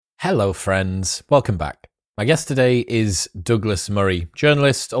Hello, friends. Welcome back. My guest today is Douglas Murray,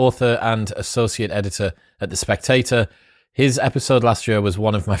 journalist, author, and associate editor at The Spectator. His episode last year was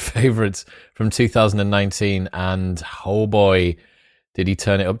one of my favourites from 2019, and oh boy, did he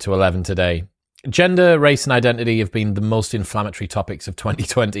turn it up to 11 today. Gender, race, and identity have been the most inflammatory topics of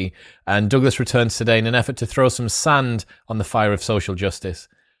 2020, and Douglas returns today in an effort to throw some sand on the fire of social justice.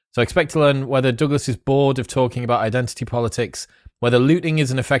 So expect to learn whether Douglas is bored of talking about identity politics, whether looting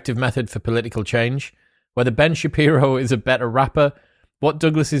is an effective method for political change, whether Ben Shapiro is a better rapper, what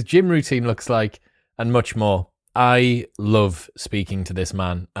Douglas's gym routine looks like, and much more. I love speaking to this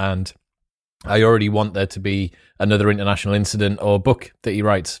man, and I already want there to be another international incident or book that he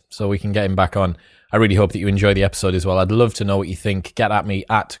writes so we can get him back on. I really hope that you enjoy the episode as well. I'd love to know what you think. Get at me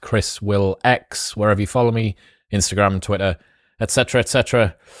at ChrisWillX, wherever you follow me, Instagram, Twitter, etc.,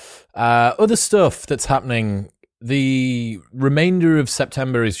 etc. Other stuff that's happening. The remainder of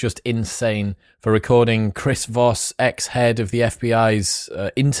September is just insane for recording Chris Voss, ex-head of the FBI's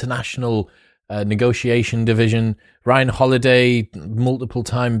international negotiation division, Ryan Holiday,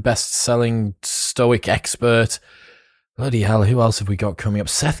 multiple-time best-selling Stoic expert. Bloody hell, who else have we got coming up?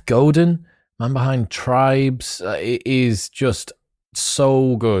 Seth Godin, man behind Tribes. It is just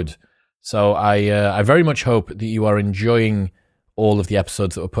so good. So I very much hope that you are enjoying all of the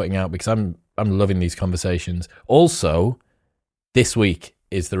episodes that we're putting out, because I'm loving these conversations. Also, this week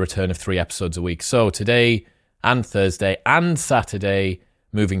is the return of 3 episodes a week. So today and Thursday and Saturday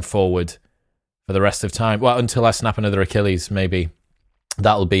moving forward for the rest of time. Well, until I snap another Achilles, maybe.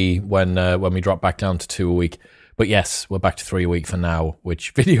 That'll be when we drop back down to 2 a week. But yes, we're back to 3 a week for now,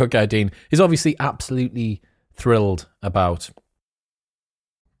 which Video Guy Dean is obviously absolutely thrilled about.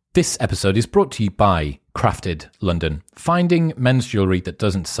 This episode is brought to you by Crafted London. Finding men's jewellery that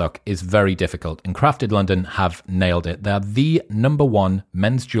doesn't suck is very difficult, and Crafted London have nailed it. They're the #1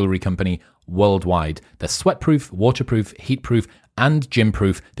 men's jewellery company worldwide. They're sweatproof, waterproof, heatproof, and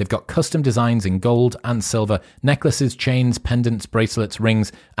gym-proof. They've got custom designs in gold and silver, necklaces, chains, pendants, bracelets,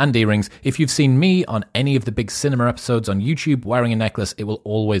 rings, and earrings. If you've seen me on any of the big cinema episodes on YouTube wearing a necklace, it will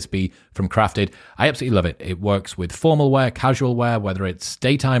always be from Crafted. I absolutely love it. It works with formal wear, casual wear, whether it's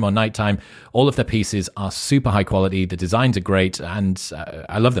daytime or nighttime. All of their pieces are super high quality. The designs are great, and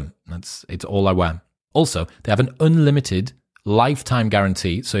I love them. It's all I wear. Also, they have an unlimited lifetime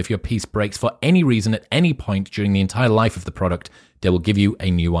guarantee, so if your piece breaks for any reason at any point during the entire life of the product, they will give you a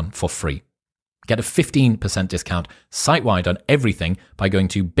new one for free. Get a 15% discount site-wide on everything by going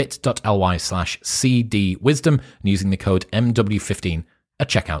to bit.ly/cdwisdom and using the code MW15 at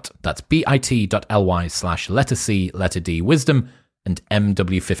checkout. That's bit.ly/C wisdom and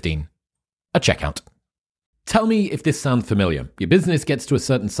MW15 at checkout. Tell me if this sounds familiar. Your business gets to a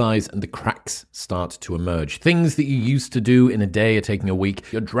certain size and the cracks start to emerge. Things that you used to do in a day are taking a week.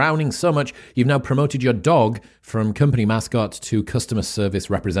 You're drowning so much, you've now promoted your dog from company mascot to customer service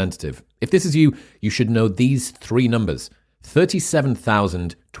representative. If this is you, you should know these 3 numbers: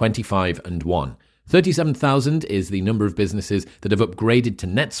 37,000, 25, and 1. 37,000 is the number of businesses that have upgraded to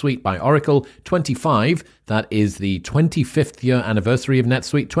NetSuite by Oracle. 25, that is the 25th year anniversary of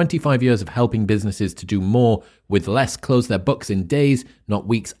NetSuite. 25 years of helping businesses to do more with less, close their books in days, not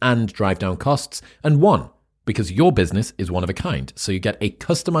weeks, and drive down costs. And 1, because your business is one of a kind. So you get a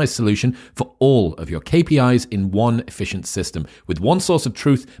customized solution for all of your KPIs in one efficient system. With one source of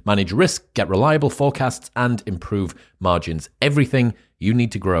truth, manage risk, get reliable forecasts, and improve margins. Everything you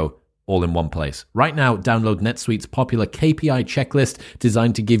need to grow, all in one place. Right now, download NetSuite's popular KPI checklist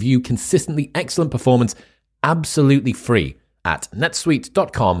designed to give you consistently excellent performance absolutely free at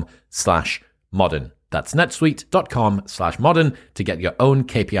netsuite.com/modern. That's netsuite.com/modern to get your own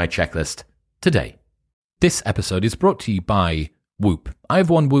KPI checklist today. This episode is brought to you by Whoop.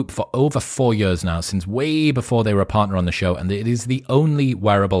 I've worn Whoop for over 4 years now, since way before they were a partner on the show, and it is the only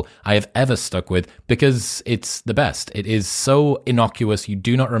wearable I have ever stuck with because it's the best. It is so innocuous, you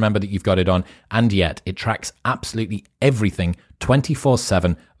do not remember that you've got it on, and yet it tracks absolutely everything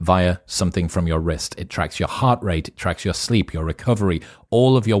 24/7 via something from your wrist. It tracks your heart rate, it tracks your sleep, your recovery,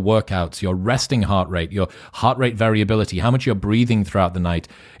 all of your workouts, your resting heart rate, your heart rate variability, how much you're breathing throughout the night.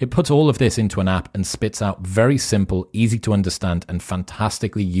 It puts all of this into an app and spits out very simple, easy to understand, and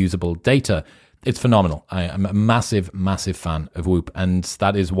fantastically usable data. It's phenomenal. I am a massive, massive fan of Whoop, and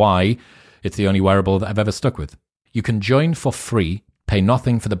that is why it's the only wearable that I've ever stuck with. You can join for free, pay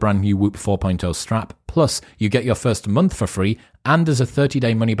nothing for the brand new Whoop 4.0 strap, plus you get your first month for free, and there's a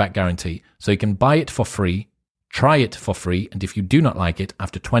 30-day money-back guarantee. So you can buy it for free, try it for free, and if you do not like it,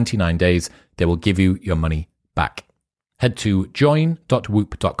 after 29 days, they will give you your money back. Head to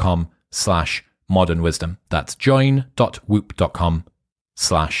join.whoop.com/modernwisdom. That's join.whoop.com/modernwisdom.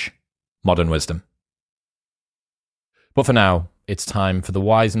 modern wisdom. But for now, it's time for the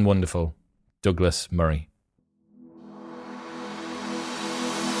wise and wonderful Douglas Murray.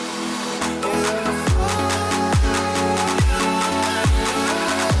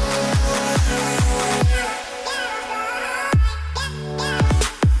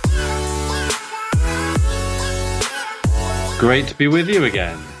 Great to be with you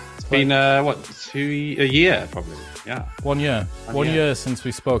again. It's been, a year probably. Yeah. 1 year. One year since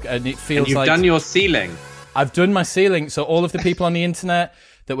we spoke. And it feels you've like... You've done your ceiling. I've done my ceiling. So all of the people on the internet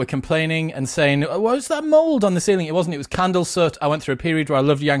that were complaining and saying, oh, what's that mold on the ceiling? It wasn't. It was candle soot. I went through a period where I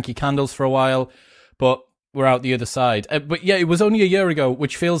loved Yankee Candles for a while, but we're out the other side. But yeah, it was only a year ago,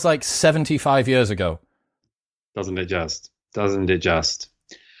 which feels like 75 years ago. Doesn't it just?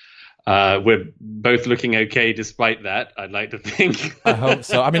 We're both looking okay despite that, I'd like to think. I hope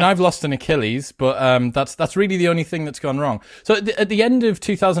so. I mean, I've lost an Achilles, but that's really the only thing that's gone wrong. So at the end of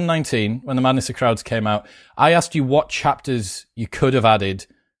 2019, when The Madness of Crowds came out, I asked you what chapters you could have added,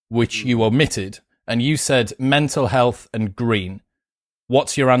 which you omitted, and you said mental health and green.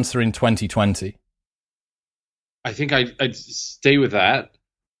 What's your answer in 2020? I think I'd stay with that.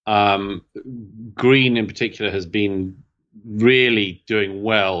 Green in particular has been really doing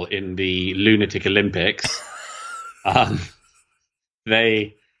well in the Lunatic Olympics.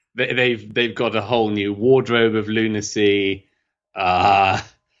 They've got a whole new wardrobe of lunacy.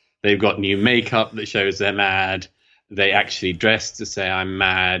 They've got new makeup that shows they're mad. They actually dress to say I'm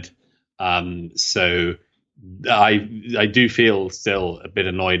mad. So I do feel still a bit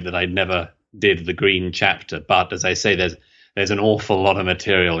annoyed that I never did the green chapter. But as I say, there's an awful lot of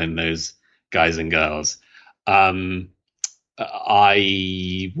material in those guys and girls.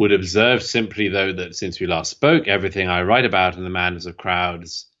 I would observe simply, though, that since we last spoke, everything I write about in The Madness of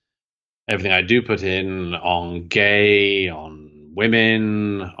Crowds, everything I do put in on gay, on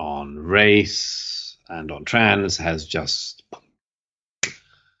women, on race, and on trans has just...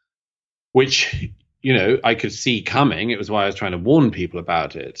 Which, I could see coming. It was why I was trying to warn people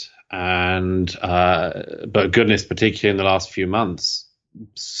about it. And, but goodness, particularly in the last few months,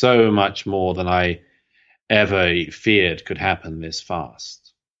 so much more than I ever feared could happen this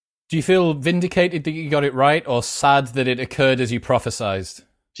fast. Do you feel vindicated that you got it right, or sad that it occurred as you prophesized?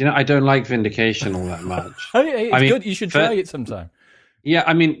 I don't like vindication all that much. It's good. You should try it sometime. Yeah,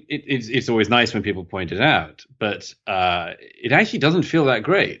 I mean, it's always nice when people point it out, but it actually doesn't feel that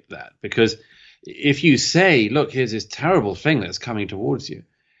great, because if you say, look, here's this terrible thing that's coming towards you,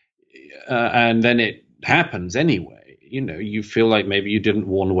 and then it happens anyway, you feel like maybe you didn't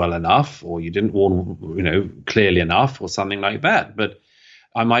warn well enough, or you didn't warn, clearly enough, or something like that. But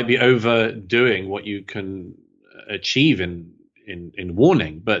I might be overdoing what you can achieve in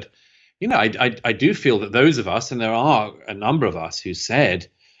warning. But, I do feel that those of us, and there are a number of us who said,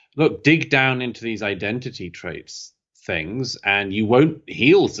 look, dig down into these identity traits things, and you won't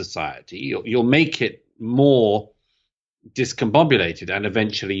heal society. You'll make it more discombobulated, and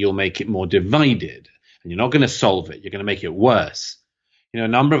eventually you'll make it more divided. And you're not going to solve it. You're going to make it worse. A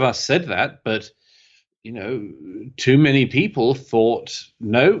number of us said that, but, too many people thought,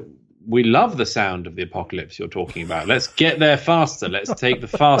 no, we love the sound of the apocalypse you're talking about. Let's get there faster. Let's take the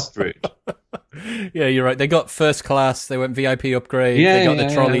fast route. Yeah, you're right. They got first class. They went VIP upgrade. They got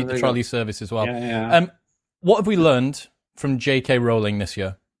the trolley service as well. Yeah. What have we learned from J.K. Rowling this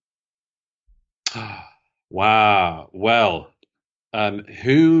year? Wow. Well,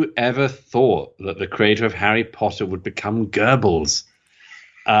 who ever thought that the creator of Harry Potter would become Goebbels?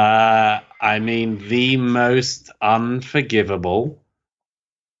 I mean, the most unforgivable,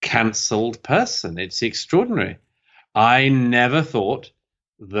 cancelled person. It's extraordinary. I never thought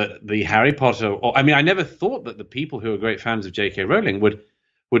that the Harry Potter, I never thought that the people who are great fans of J.K. Rowling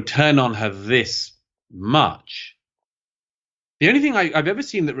would turn on her this much. The only thing I've ever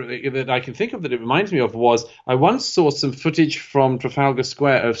seen that I can think of that it reminds me of was I once saw some footage from Trafalgar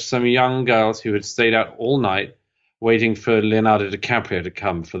Square of some young girls who had stayed out all night waiting for Leonardo DiCaprio to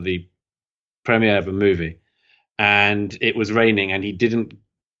come for the premiere of a movie. And it was raining, and he didn't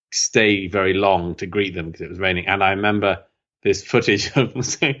stay very long to greet them because it was raining. And I remember this footage of them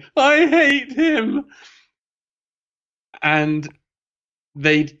saying, I hate him. And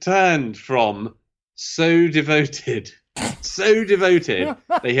they turned from so devoted,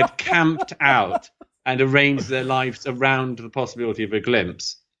 they had camped out and arranged their lives around the possibility of a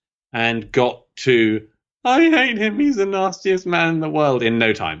glimpse, and got to, I hate him, he's the nastiest man in the world, in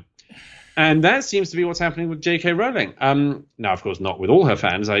no time. And that seems to be what's happening with J.K. Rowling. Now, of course, not with all her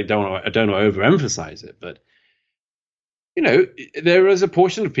fans. I don't want to overemphasize it, but There is a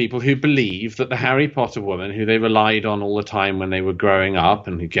portion of people who believe that the Harry Potter woman, who they relied on all the time when they were growing up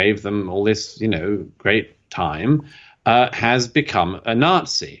and who gave them all this, great time, has become a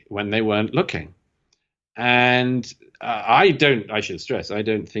Nazi when they weren't looking. And I should stress, I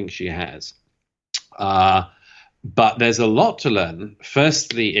don't think she has. But there's a lot to learn.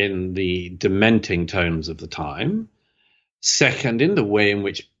 Firstly, in the dementing tones of the time. Second, in the way in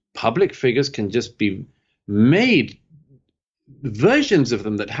which public figures can just be made versions of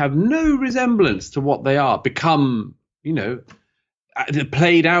them that have no resemblance to what they are, become,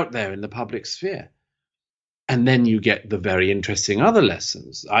 played out there in the public sphere. And then you get the very interesting other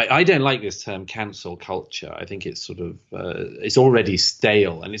lessons. I don't like this term cancel culture. I think it's sort of, it's already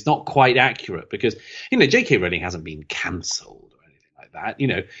stale and it's not quite accurate because, J.K. Rowling hasn't been cancelled or anything like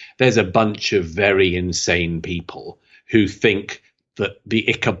that. There's a bunch of very insane people who think that the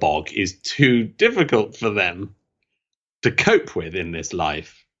Ichabog is too difficult for them to cope with in this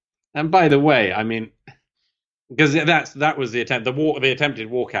life. And by the way, I mean, because that was the attempt, the attempted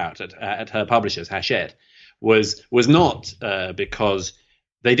walkout at her publishers, Hachette, was not because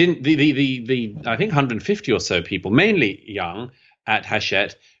they didn't. The I think 150 or so people, mainly young, at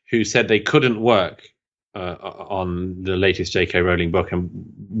Hachette, who said they couldn't work on the latest J.K. Rowling book and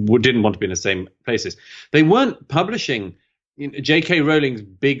didn't want to be in the same places. They weren't publishing J.K. Rowling's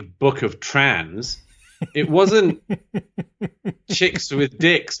big book of trans. It wasn't Chicks with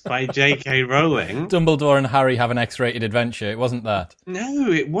Dicks by J.K. Rowling. Dumbledore and Harry have an X-rated adventure. It wasn't that.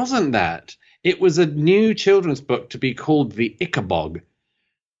 No, it wasn't that. It was a new children's book to be called The Ichabog.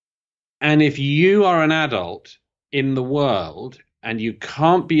 And if you are an adult in the world and you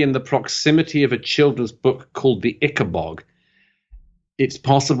can't be in the proximity of a children's book called The Ichabog, it's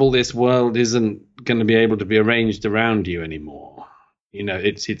possible this world isn't going to be able to be arranged around you anymore.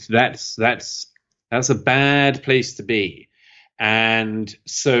 That's a bad place to be. And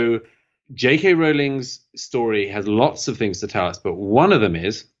so J.K. Rowling's story has lots of things to tell us, but one of them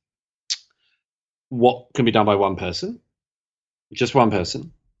is what can be done by one person, just one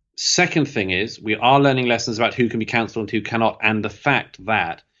person. Second thing is we are learning lessons about who can be cancelled and who cannot, and the fact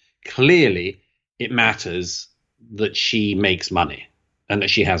that clearly it matters that she makes money and that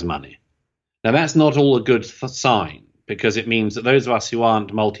she has money. Now, that's not all a good sign because it means that those of us who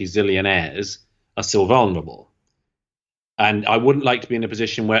aren't multi-zillionaires are still vulnerable. And I wouldn't like to be in a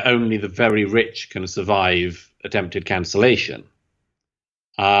position where only the very rich can survive attempted cancellation.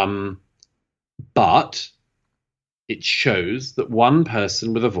 But it shows that one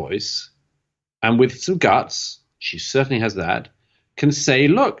person with a voice and with some guts, she certainly has that, can say,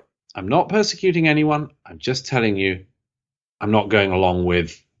 look, I'm not persecuting anyone. I'm just telling you I'm not going along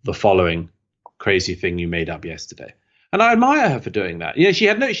with the following crazy thing you made up yesterday. And I admire her for doing that. She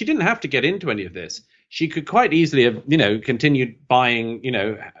didn't have to get into any of this. She could quite easily have, continued buying,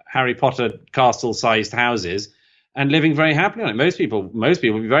 Harry Potter castle-sized houses and living very happily on it. Most people would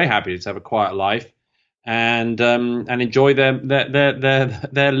be very happy to have a quiet life and enjoy their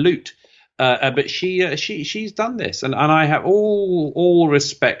loot. But she's done this, and I have all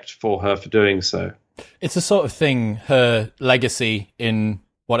respect for her for doing so. It's the sort of thing, her legacy in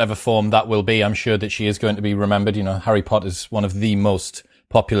whatever form that will be, I'm sure that she is going to be remembered. Harry Potter is one of the most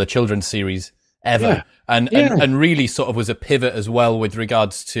popular children's series ever. Yeah. And really sort of was a pivot as well with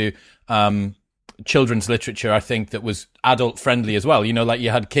regards to children's literature, I think, that was adult friendly as well. Like you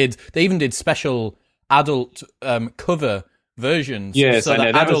had kids, they even did special adult cover versions so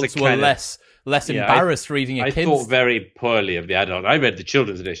that adults were less embarrassed reading a kids. I thought very poorly of the adult. I read the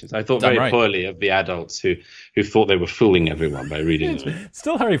children's editions. I thought very poorly of the adults who thought they were fooling everyone by reading them.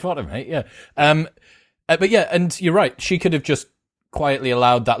 Still Harry Potter, mate, yeah. But yeah, and you're right. She could have just quietly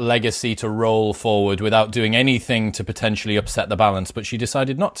allowed that legacy to roll forward without doing anything to potentially upset the balance, but she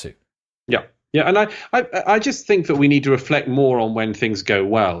decided not to. Yeah. Yeah, and I just think that we need to reflect more on when things go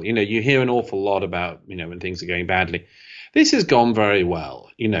well. You hear an awful lot about, when things are going badly. This has gone very well.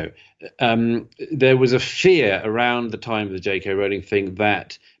 There was a fear around the time of the J.K. Rowling thing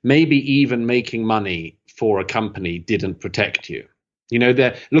that maybe even making money for a company didn't protect you. Look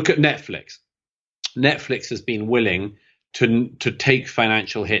at Netflix. Netflix has been willing to take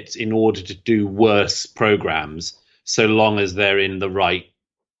financial hits in order to do worse programs, so long as they're in the right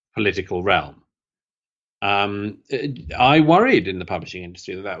political realm. I worried in the publishing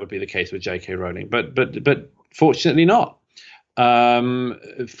industry that would be the case with J.K. Rowling, but fortunately not.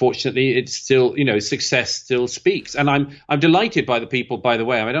 Fortunately, it's still, success still speaks, and I'm delighted by the people. By the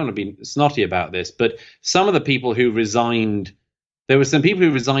way, I don't want to be snotty about this, but some of the people who resigned, there were some people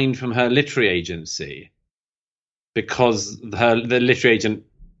who resigned from her literary agency because the literary agent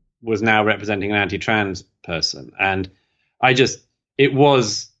was now representing an anti-trans person, and It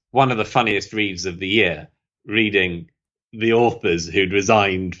was one of the funniest reads of the year, reading the authors who'd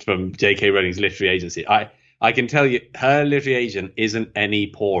resigned from J.K. Rowling's literary agency. I can tell you, her literary agent isn't any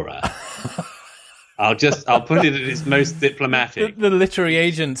poorer. I'll put it at its most diplomatic. The literary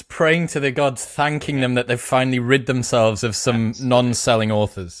agents praying to the gods, thanking them that they've finally rid themselves of some non-selling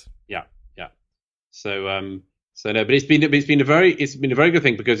authors. Yeah. So no, but it's been a very good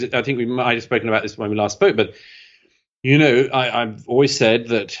thing, because I think we might have spoken about this when we last spoke. But I've always said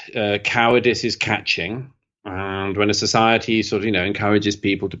that cowardice is catching. And when a society sort of, encourages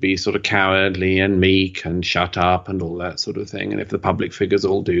people to be sort of cowardly and meek and shut up and all that sort of thing, and if the public figures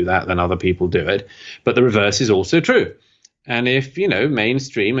all do that, then other people do it. But the reverse is also true. And if,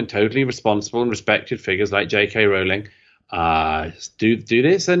 mainstream and totally responsible and respected figures like J.K. Rowling do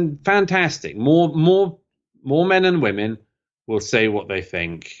this, then fantastic. More men and women will say what they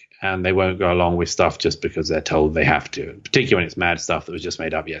think, and they won't go along with stuff just because they're told they have to, particularly when it's mad stuff that was just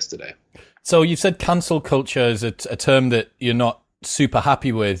made up yesterday. So you've said cancel culture is a term that you're not super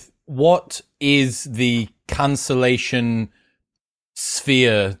happy with. What is the cancellation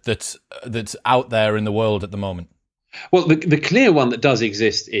sphere that's out there in the world at the moment? Well, the clear one that does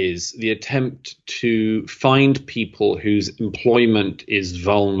exist is the attempt to find people whose employment is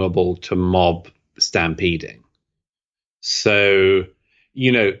vulnerable to mob stampeding. So,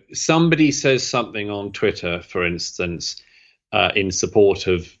 somebody says something on Twitter, for instance, in support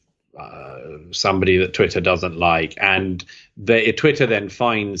of somebody that Twitter doesn't like, and Twitter then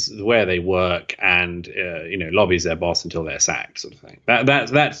finds where they work and lobbies their boss until they're sacked, sort of thing.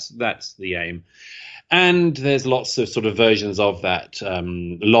 That's the aim. And there's lots of sort of versions of that.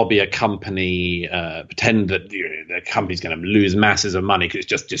 Lobby a company, pretend that the company's going to lose masses of money because it's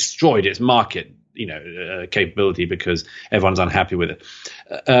just destroyed its market capability because everyone's unhappy with it.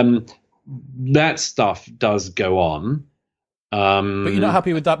 That stuff does go on. But you're not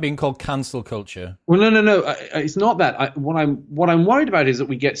happy with that being called cancel culture? Well, no. It's not that. What I'm worried about is that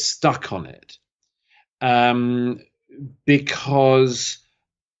we get stuck on it, because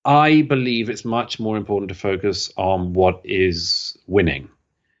I believe it's much more important to focus on what is winning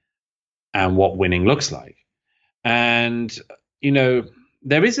and what winning looks like. And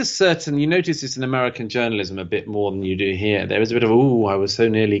there is a certain, you notice this in American journalism a bit more than you do here. There is a bit of, I was so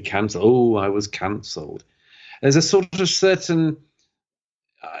nearly cancelled. I was cancelled. There's a sort of certain,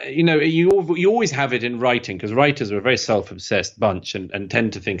 you always have it in writing, because writers are a very self-obsessed bunch and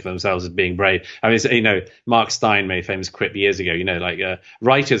tend to think of themselves as being brave. I mean, Mark Stein made a famous quip years ago,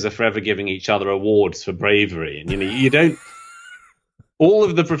 writers are forever giving each other awards for bravery. And, you don't, all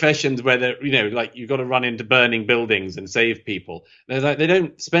of the professions where they're, you've got to run into burning buildings and save people, they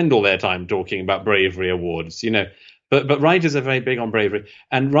don't spend all their time talking about bravery awards, But writers are very big on bravery,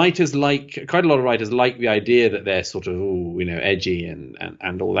 and quite a lot of writers like the idea that they're sort of edgy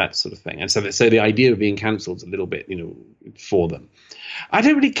and all that sort of thing, and so the idea of being cancelled is a little bit for them. I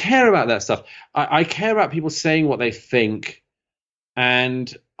don't really care about that stuff. I care about people saying what they think,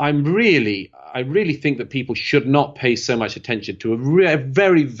 and I really think that people should not pay so much attention to a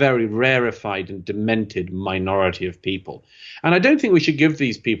very, very rarefied and demented minority of people. And I don't think we should give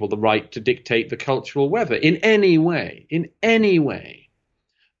these people the right to dictate the cultural weather in any way.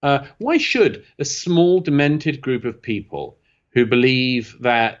 Why should a small, demented group of people who believe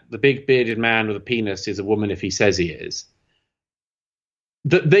that the big bearded man with a penis is a woman if he says he is,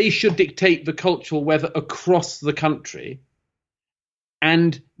 that they should dictate the cultural weather across the country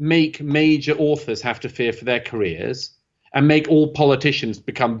and make major authors have to fear for their careers, and make all politicians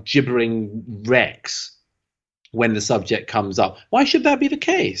become gibbering wrecks when the subject comes up? Why should that be the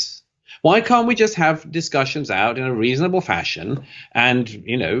case? Why can't we just have discussions out in a reasonable fashion and,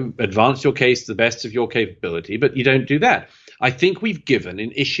 advance your case to the best of your capability? But you don't do that. I think we've given,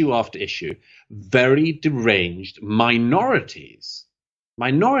 in issue after issue, very deranged minorities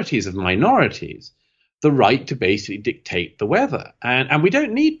of minorities, the right to basically dictate the weather. And we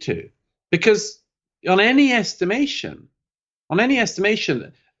don't need to, because on any estimation,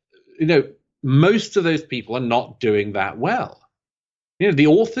 most of those people are not doing that well. The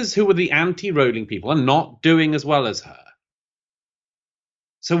authors who were the anti-Rowling people are not doing as well as her.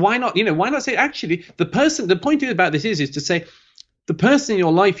 So why not say, actually, the point about this is to say, the person in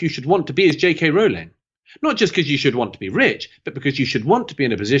your life you should want to be is J.K. Rowling. Not just because you should want to be rich, but because you should want to be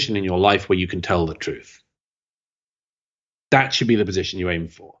in a position in your life where you can tell the truth. That should be the position you aim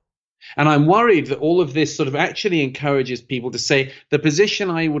for. And I'm worried that all of this sort of actually encourages people to say, the position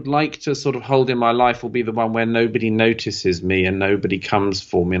I would like to sort of hold in my life will be the one where nobody notices me and nobody comes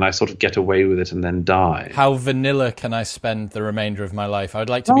for me and I sort of get away with it and then die. How vanilla can I spend the remainder of my life? I would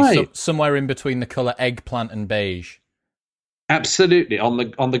like to be somewhere in between the colour eggplant and beige. Absolutely, on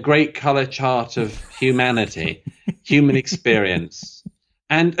the great color chart of humanity, human experience,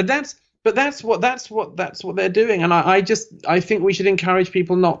 and that's what they're doing, and I think we should encourage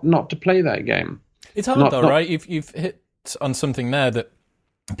people not to play that game. It's hard right? You've hit on something there that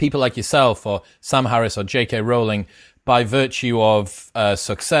people like yourself or Sam Harris or J.K. Rowling, by virtue of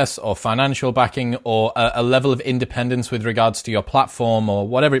success or financial backing or a level of independence with regards to your platform or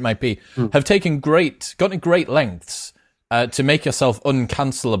whatever it might be, have gotten great lengths to make yourself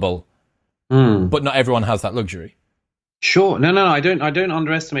uncancelable. But not everyone has that luxury. Sure. No, I don't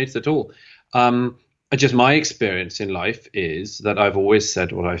underestimate it at all. Just my experience in life is that I've always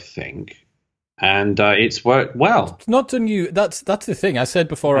said what I think. And it's worked well. It's not done you. That's the thing. I said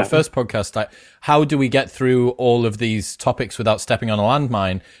before our first podcast, like, how do we get through all of these topics without stepping on a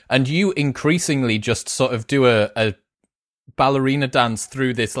landmine? And you increasingly just sort of do a ballerina dance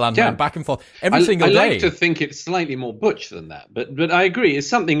through this landmine back and forth every single day. I like to think it's slightly more butch than that, but I agree. It's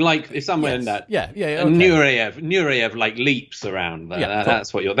something like somewhere in that. Okay. Nureyev like leaps around.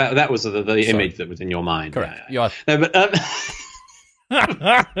 That's what that was the image that was in your mind. Correct. No, but.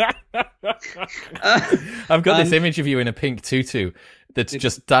 I've got this image of you in a pink tutu that's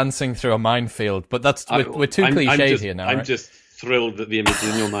just dancing through a minefield, but we're too cliched here now. I'm just thrilled that the image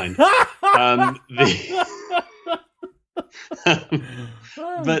is in your mind.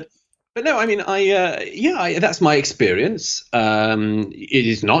 But no, I mean, that's my experience. It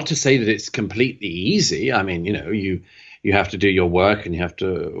is not to say that it's completely easy. I mean, you have to do your work and you have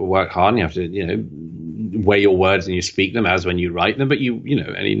to work hard and you have to, weigh your words and you speak them as when you write them, but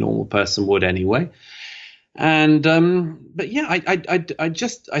any normal person would anyway. And, but yeah,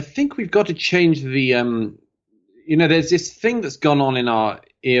 I think we've got to change the, there's this thing that's gone on in our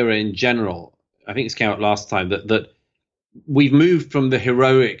era in general. I think this came out last time that we've moved from the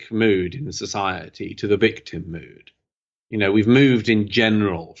heroic mood in society to the victim mood. We've moved in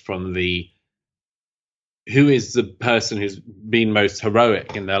general from who is the person who's been most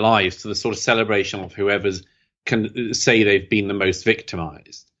heroic in their lives to the sort of celebration of whoever's can say they've been the most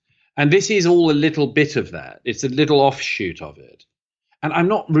victimized. And this is all a little bit of that. It's a little offshoot of it. And I'm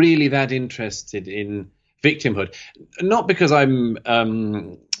not really that interested in victimhood, not because I'm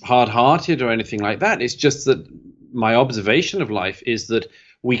hard-hearted or anything like that. It's just that my observation of life is that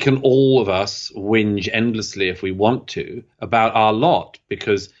we can, all of us, whinge endlessly if we want to about our lot,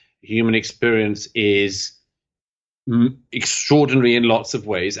 because human experience is extraordinary in lots of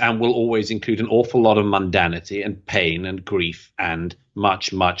ways and will always include an awful lot of mundanity and pain and grief and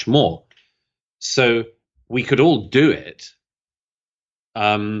much, much more. So we could all do it.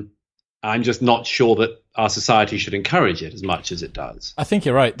 I'm just not sure that our society should encourage it as much as it does. I think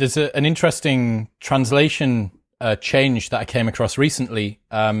you're right. There's an interesting translation change that I came across recently.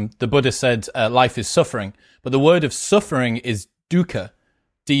 The Buddha said life is suffering, but the word of suffering is dukkha.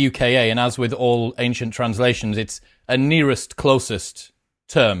 D-U-K-A, and as with all ancient translations, it's a nearest, closest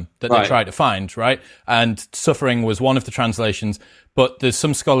term that they try to find, right? And suffering was one of the translations, but there's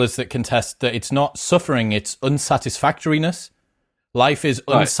some scholars that contest that it's not suffering, it's unsatisfactoriness. Life is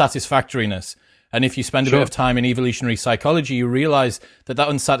unsatisfactoriness. And if you spend a bit of time in evolutionary psychology, you realize that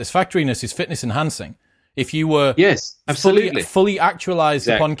unsatisfactoriness is fitness enhancing. If you were fully actualized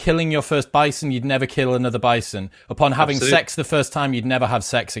upon killing your first bison, you'd never kill another bison. Upon having sex the first time, you'd never have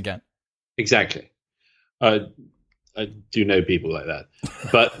sex again. Exactly. I do know people like that.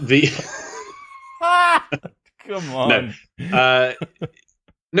 But the... Come on.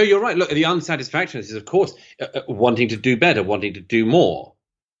 No, you're right. Look, the unsatisfactoriness is, of course, wanting to do better, wanting to do more.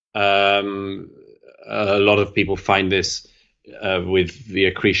 A lot of people find this with the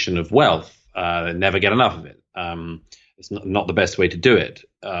accretion of wealth. They never get enough of it. It's not the best way to do it,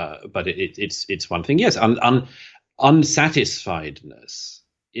 but it's one thing. Yes, unsatisfiedness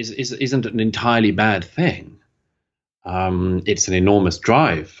isn't an entirely bad thing. It's an enormous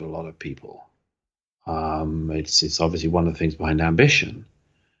drive for a lot of people. It's obviously one of the things behind ambition,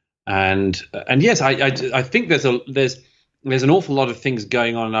 and yes, I think there's an awful lot of things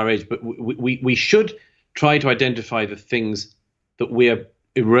going on in our age, but we should try to identify the things that we're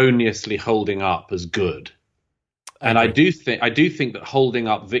erroneously holding up as good. And I do think that holding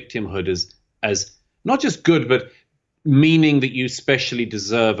up victimhood as not just good, but meaning that you specially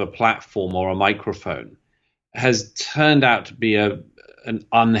deserve a platform or a microphone has turned out to be an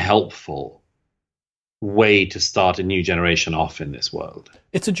unhelpful way to start a new generation off in this world.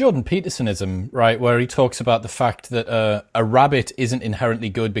 It's a Jordan Petersonism, right, where he talks about the fact that a rabbit isn't inherently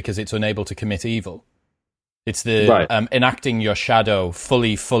good because it's unable to commit evil. It's the enacting your shadow,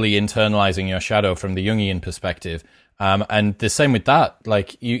 fully internalizing your shadow from the Jungian perspective. And the same with that.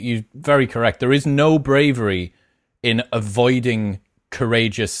 Like, you very correct. There is no bravery in avoiding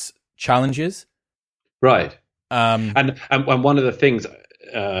courageous challenges. Right. And one of the things,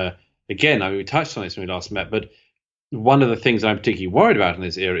 again, I mean, we touched on this when we last met, but one of the things I'm particularly worried about in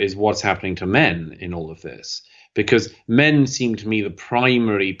this era is what's happening to men in all of this. Because men seem to me the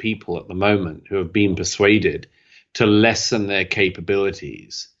primary people at the moment who have been persuaded to lessen their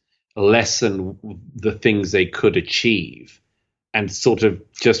capabilities, lessen the things they could achieve, and sort of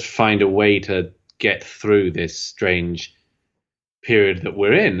just find a way to get through this strange period that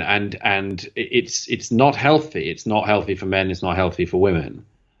we're in. And it's not healthy. It's not healthy for men. It's not healthy for women.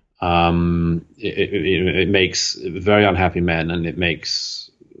 It makes very unhappy men, and it makes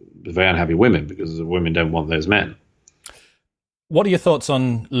very unhappy women, because the women don't want those men. What are your thoughts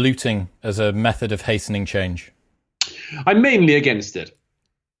on looting as a method of hastening change? I'm mainly against it.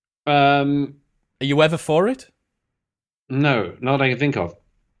 Are you ever for it? No, not that I can think of.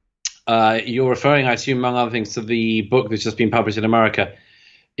 You're referring, I assume, among other things, to the book that's just been published in America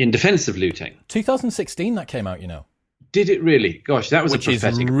in defense of looting. 2016 that came out, you know. Did it really? Gosh, that was which a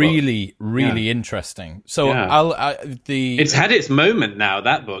prophetic is really, really interesting. So it's had its moment now,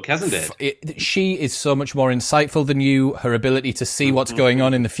 that book, hasn't it? She is so much more insightful than you. Her ability to see what's going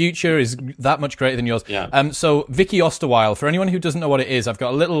on in the future is that much greater than yours. Yeah. So Vicky Osterweil, for anyone who doesn't know what it is, I've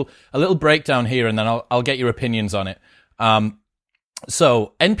got a little breakdown here, and then I'll get your opinions on it.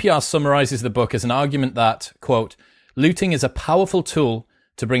 So NPR summarizes the book as an argument that, quote, looting is a powerful tool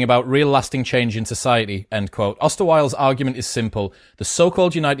to bring about real lasting change in society, end quote. Osterweil's argument is simple. The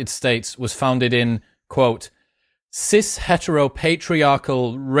so-called United States was founded in, quote, cis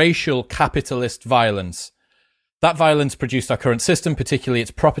heteropatriarchal racial capitalist violence. That violence produced our current system, particularly its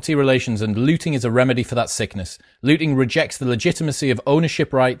property relations, and looting is a remedy for that sickness. Looting rejects the legitimacy of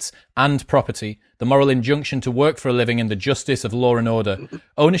ownership rights and property, the moral injunction to work for a living, and the justice of law and order.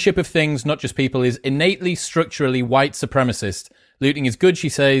 Ownership of things, not just people, is innately, structurally white supremacist. Looting is good, she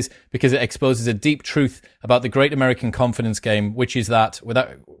says, because it exposes a deep truth about the great American confidence game, which is that,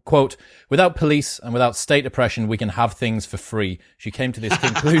 without police and without state oppression, we can have things for free. She came to this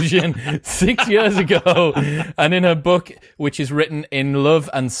conclusion 6 years ago, and in her book, which is written in love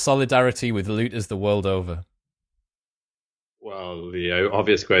and solidarity with looters the world over. Well, the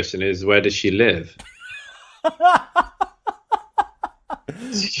obvious question is, where does she live?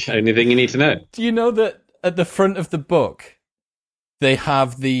 Anything you need to know? Do you know that at the front of the book, they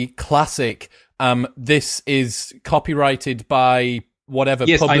have the classic, this is copyrighted by whatever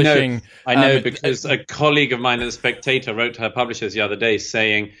publishing. I know because a colleague of mine at The Spectator wrote to her publishers the other day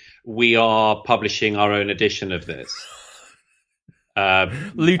saying, we are publishing our own edition of this.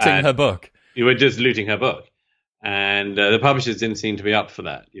 Looting her book. You were just looting her book. And the publishers didn't seem to be up for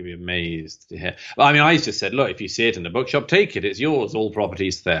that. You'd be amazed to hear. I mean, I just said, look, if you see it in the bookshop, take it. It's yours. All property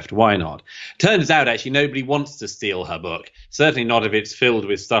is theft. Why not? Turns out, actually, nobody wants to steal her book. Certainly not if it's filled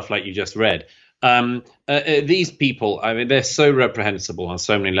with stuff like you just read. These people, I mean, they're so reprehensible on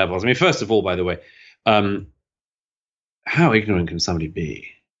so many levels. I mean, first of all, by the way, how ignorant can somebody be?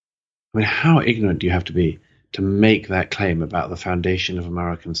 I mean, how ignorant do you have to be to make that claim about the foundation of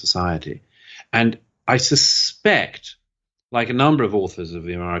American society? And I suspect, like a number of authors of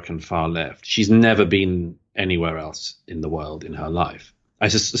the American far left, she's never been anywhere else in the world in her life. I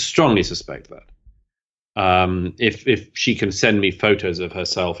strongly suspect that. If she can send me photos of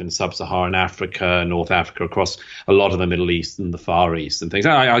herself in sub-Saharan Africa, North Africa, across a lot of the Middle East and the Far East and things,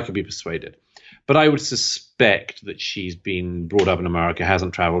 I could be persuaded. But I would suspect that she's been brought up in America,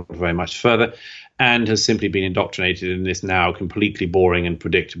 hasn't traveled very much further, and has simply been indoctrinated in this now completely boring and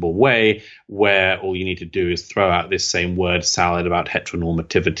predictable way where all you need to do is throw out this same word salad about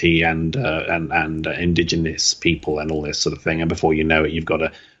heteronormativity and indigenous people and all this sort of thing. And before you know it, you've got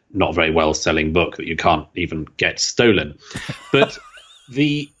a not very well selling book that you can't even get stolen. But do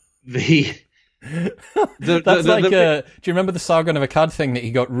you remember the Sargon of Akkad thing that he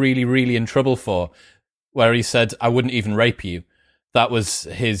got really, really in trouble for, where he said, I wouldn't even rape you? That was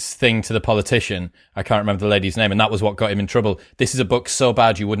his thing to the politician. I can't remember the lady's name, and that was what got him in trouble. This is a book so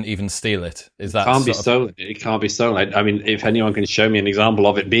bad you wouldn't even steal it. Is that can't be stolen? It can't be stolen. I mean, if anyone can show me an example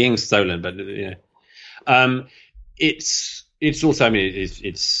of it being stolen, but it's also. I mean,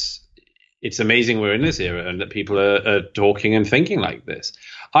 it's amazing we're in this era and that people are talking and thinking like this.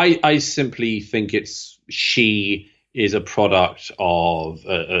 I simply think she is a product of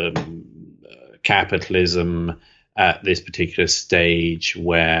capitalism at this particular stage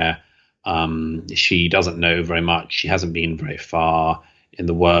where she doesn't know very much. She hasn't been very far in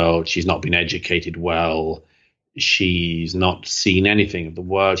the world. She's not been educated well. She's not seen anything of the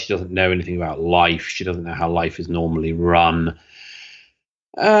world. She doesn't know anything about life. She doesn't know how life is normally run.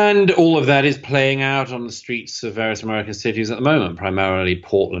 And all of that is playing out on the streets of various American cities at the moment, primarily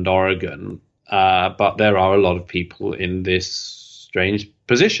Portland, Oregon. But there are a lot of people in this strange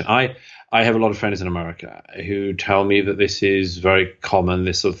position. I have a lot of friends in America who tell me that this is very common,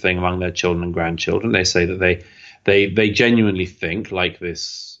 this sort of thing among their children and grandchildren. They say that they genuinely think, like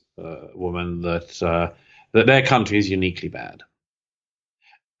this woman, that their country is uniquely bad,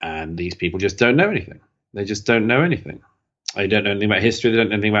 and these people just don't know anything. They just don't know anything. They don't know anything about history. They don't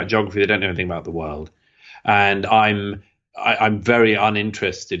know anything about geography. They don't know anything about the world. And I'm very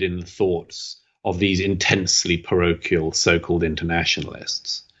uninterested in the thoughts of these intensely parochial so-called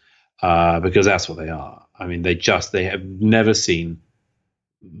internationalists, because that's what they are. I mean, they have never seen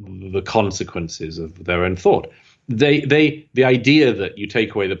the consequences of their own thought. The idea that you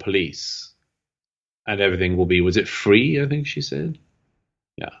take away the police and everything will be, was it free? I think she said.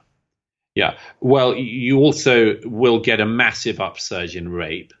 Yeah. Yeah. Well, you also will get a massive upsurge in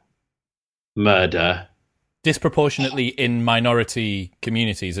rape, murder. Disproportionately in minority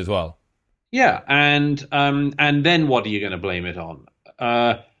communities as well. Yeah. And then what are you going to blame it on?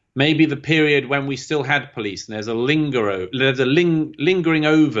 Maybe the period when we still had police, and there's a lingering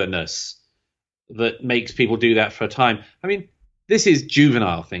overness that makes people do that for a time. I mean, this is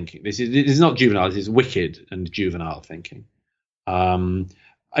juvenile thinking. This is not juvenile. This is wicked and juvenile thinking.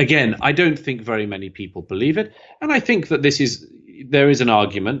 Again, I don't think very many people believe it. And I think that there is an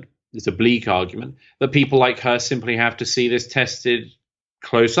argument, it's a bleak argument, that people like her simply have to see this tested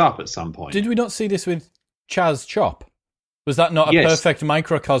close up at some point. Did we not see this with Chaz Chop? Was that not a perfect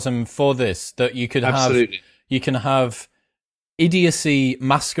microcosm for this? That you could Absolutely. you can have idiocy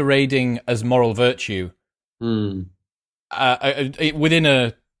masquerading as moral virtue within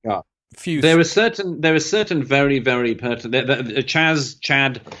a few. There are certain very, very pertinent.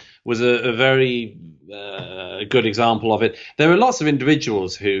 Chad was a very good example of it. There are lots of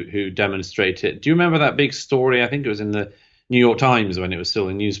individuals who demonstrate it. Do you remember that big story? I think it was in the New York Times when it was still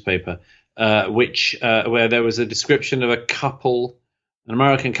a newspaper, where there was a description of a couple, an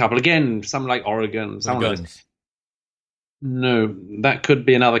American couple, again, some like Oregon, some like this. No, that could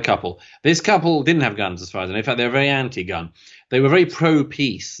be another couple. This couple didn't have guns, as far as I know. In fact, they were very anti-gun. They were very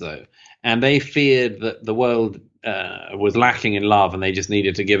pro-peace, though, and they feared that the world was lacking in love, and they just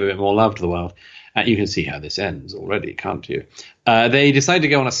needed to give a bit more love to the world. You can see how this ends already, can't you? They decided to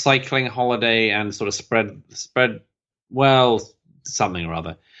go on a cycling holiday and sort of spread something or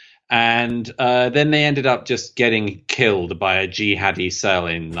other. And then they ended up just getting killed by a jihadi cell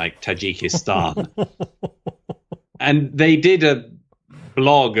in like Tajikistan. And they did a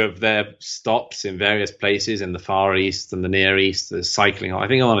blog of their stops in various places in the Far East and the Near East, the cycling, I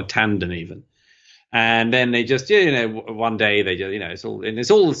think on a tandem even. And then they just, one day they just,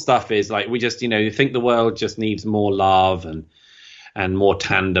 it's all the stuff is like, we just, you think the world just needs more love and more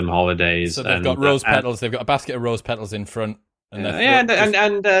tandem holidays. So they've got rose petals. They've got a basket of rose petals in front.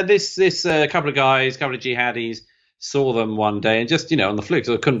 This couple of guys, couple of jihadis saw them one day and just, on the fluke,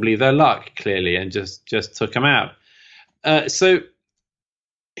 so they couldn't believe their luck, clearly, and just took them out. So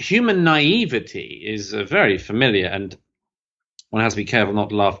human naivety is very familiar, and one has to be careful not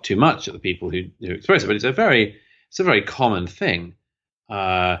to laugh too much at the people who express it, but it's a very common thing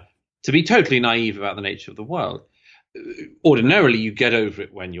to be totally naive about the nature of the world. Ordinarily, you get over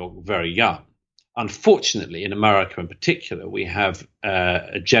it when you're very young. Unfortunately, in America in particular, we have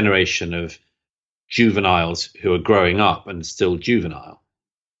a generation of juveniles who are growing up and still juvenile,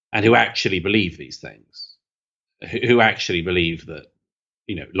 and who actually believe these things, who actually believe that,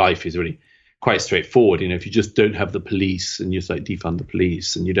 life is really quite straightforward. If you just don't have the police and you just like defund the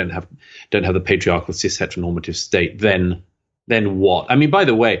police and you don't have the patriarchal cis heteronormative state, then what? I mean, by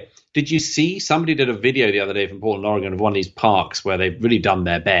the way, did you see somebody did a video the other day from Portland, Oregon, of one of these parks where they've really done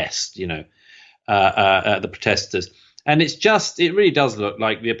their best, the protesters. And it really does look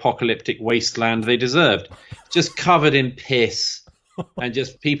like the apocalyptic wasteland they deserved, just covered in piss and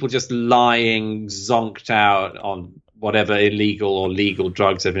just people just lying zonked out on whatever illegal or legal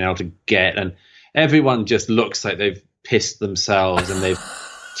drugs they've been able to get. And everyone just looks like they've pissed themselves and they've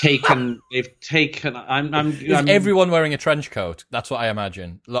taken, Is everyone wearing a trench coat? That's what I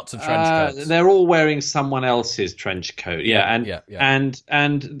imagine. Lots of trench coats. They're all wearing someone else's trench coat. And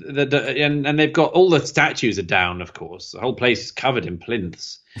they've got all the statues are down, of course. The whole place is covered in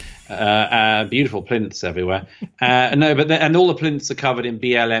plinths. Beautiful plinths everywhere. And all the plinths are covered in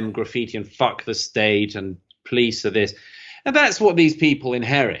BLM graffiti and fuck the state and police are this. And that's what these people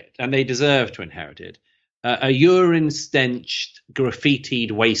inherit, and they deserve to inherit it. A urine-stenched,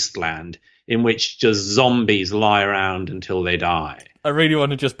 graffitied wasteland in which just zombies lie around until they die. I really want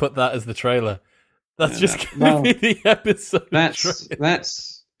to just put that as the trailer. That's just going to be the episode. That's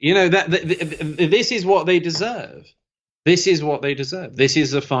this is what they deserve. This is what they deserve. This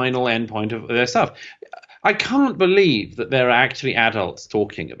is the final end point of their stuff. I can't believe that there are actually adults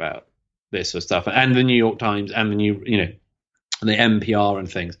talking about this sort of stuff, and the New York Times and the NPR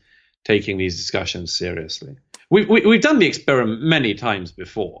and things taking these discussions seriously. We've done the experiment many times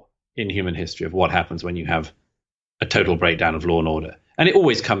before in human history of what happens when you have a total breakdown of law and order, and it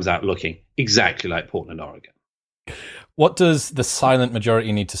always comes out looking exactly like Portland, Oregon. What does the silent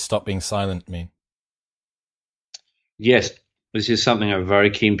majority need to stop being silent mean? Yes, this is something I'm very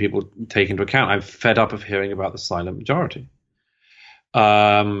keen people take into account. I'm fed up of hearing about the silent majority.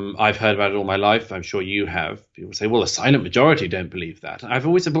 I've heard about it all my life. I'm sure you have. People say, well, the silent majority don't believe that. I've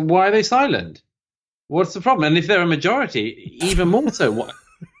always said, but why are they silent? What's the problem? And if they're a majority, even more so. What?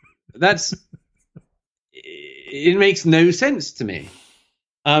 It makes no sense to me.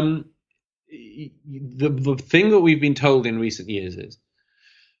 The thing that we've been told in recent years is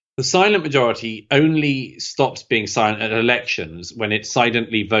the silent majority only stops being silent at elections when it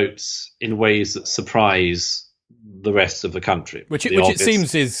silently votes in ways that surprise the rest of the country. Which it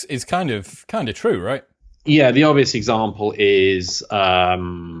seems is kind of true, right? Yeah, the obvious example is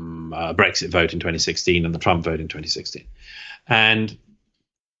Brexit vote in 2016 and the Trump vote in 2016. And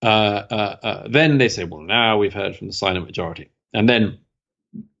then they say, well, now we've heard from the silent majority. And then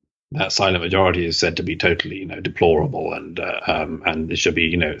that silent majority is said to be totally, deplorable and it should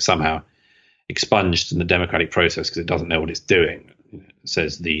be, somehow expunged in the democratic process because it doesn't know what it's doing,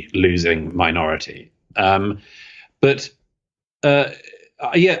 says the losing minority. But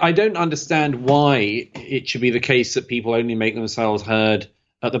I don't understand why it should be the case that people only make themselves heard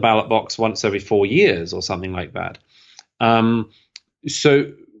at the ballot box once every 4 years or something like that.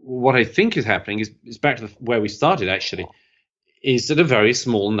 So what I think is happening is back to where we started, actually, is that a very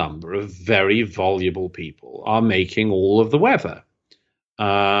small number of very voluble people are making all of the weather.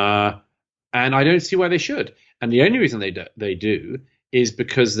 And I don't see why they should. And the only reason they do is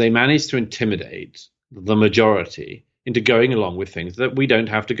because they manage to intimidate the majority into going along with things that we don't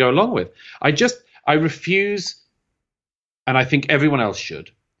have to go along with. I refuse, and I think everyone else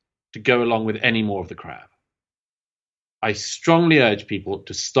should, to go along with any more of the crap. I strongly urge people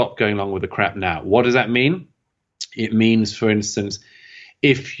to stop going along with the crap now. What does that mean? It means, for instance,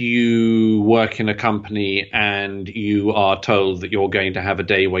 if you work in a company and you are told that you're going to have a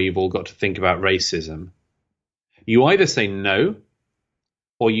day where you've all got to think about racism, you either say no,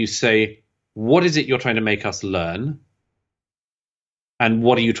 or you say, what is it you're trying to make us learn? And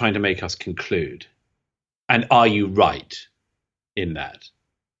what are you trying to make us conclude? And are you right in that?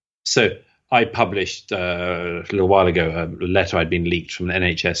 So I published a little while ago a letter I'd been leaked from an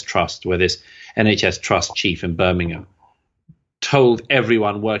NHS trust where this NHS trust chief in Birmingham told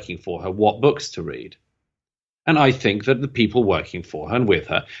everyone working for her what books to read. And I think that the people working for her and with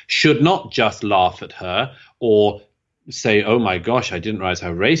her should not just laugh at her or say, oh my gosh, I didn't realize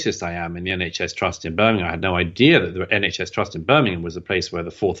how racist I am in the NHS trust in Birmingham. I had no idea that the NHS trust in Birmingham was a place where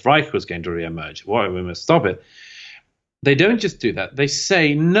the Fourth Reich was going to reemerge. Why, we must stop it. They don't just do that. They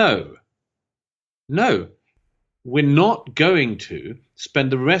say, no, we're not going to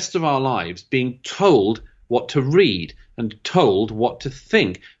spend the rest of our lives being told what to read and told what to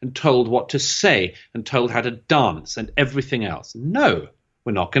think and told what to say and told how to dance and everything else. No,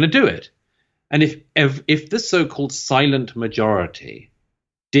 we're not going to do it. And if the so-called silent majority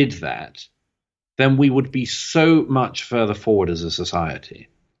did that, then we would be so much further forward as a society.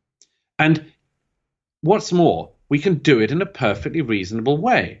 And what's more, we can do it in a perfectly reasonable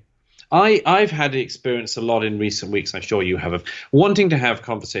way. I've had experience a lot in recent weeks, I'm sure you have, of wanting to have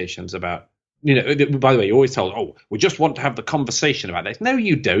conversations about, by the way, you're always told, oh, we just want to have the conversation about this. No,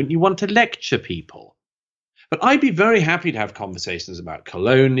 you don't. You want to lecture people. But I'd be very happy to have conversations about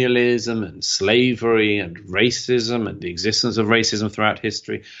colonialism and slavery and racism and the existence of racism throughout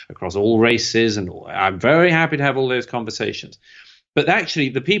history across all races. And I'm very happy to have all those conversations. But actually,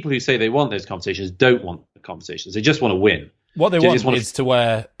 the people who say they want those conversations don't want the conversations. They just want to win. What they want is to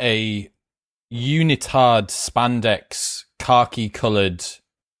wear a unitard spandex, khaki-coloured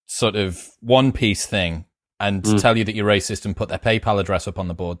sort of one-piece thing and tell you that you're racist and put their PayPal address up on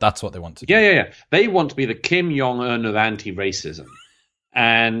the board. That's what they want to do. Yeah. They want to be the Kim Jong-un of anti-racism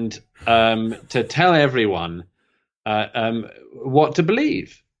and to tell everyone what to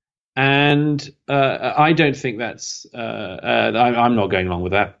believe. And I don't think that's... I'm not going along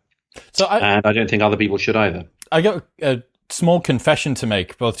with that. And I don't think other people should either. I got a small confession to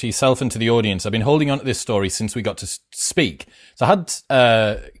make, both to yourself and to the audience. I've been holding on to this story since we got to speak. So I had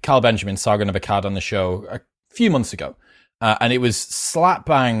Carl Benjamin, Sargon of Akkad, on the show a few months ago, and it was slap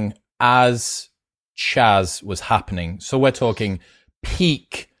bang as Chaz was happening. So we're talking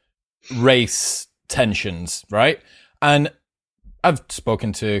peak race tensions, right? And I've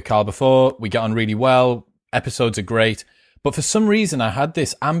spoken to Carl before. We get on really well. Episodes are great. But for some reason, I had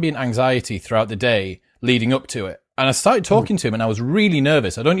this ambient anxiety throughout the day leading up to it. And I started talking to him and I was really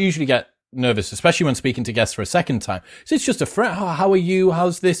nervous. I don't usually get nervous, especially when speaking to guests for a second time. So it's just a friend. Oh, how are you?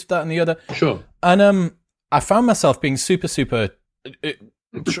 How's this, that, and the other? Sure. And I found myself being super, it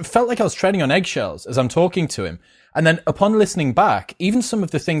felt like I was treading on eggshells as I'm talking to him. And then upon listening back, even some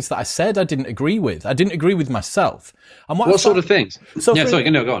of the things that I said, I didn't agree with. I didn't agree with myself. And what sort of things? So yeah, sorry,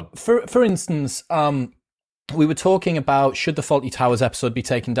 no, go on. For instance, we were talking about should the Fawlty Towers episode be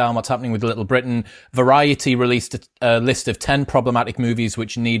taken down, what's happening with Little Britain. Variety released a list of 10 problematic movies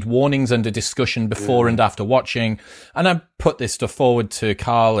which need warnings under discussion before and after watching. And I put this stuff forward to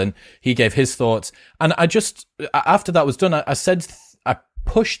Carl and he gave his thoughts. And I just, after that was done, I said, I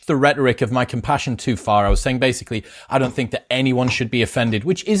pushed the rhetoric of my compassion too far. I was saying basically, I don't think that anyone should be offended,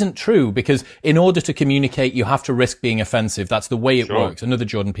 which isn't true because in order to communicate, you have to risk being offensive. That's the way it works. Another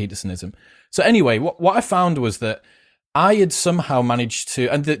Jordan Petersonism. So anyway, what I found was that I had somehow managed to,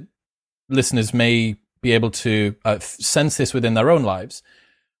 and the listeners may be able to sense this within their own lives.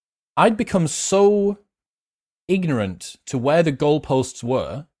 I'd become so ignorant to where the goalposts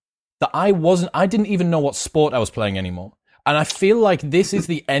were that I didn't even know what sport I was playing anymore. And I feel like this is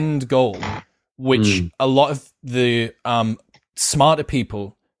the end goal, which a lot of the smarter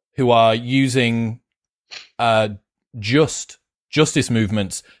people who are using justice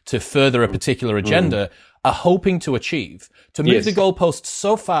movements to further a particular agenda are hoping to achieve. To move the goalposts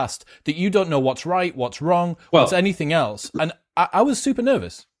so fast that you don't know what's right, what's wrong, what's anything else. And I was super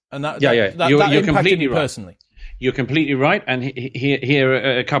nervous. And that impacted me personally. You're completely right. And here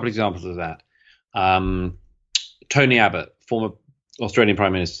are a couple examples of that. Tony Abbott, former Australian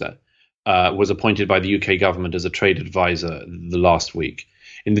Prime Minister, was appointed by the UK government as a trade advisor the last week.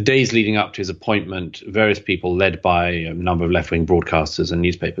 In the days leading up to his appointment, various people, led by a number of left-wing broadcasters and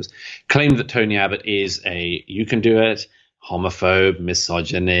newspapers, claimed that Tony Abbott is you can do it, homophobe,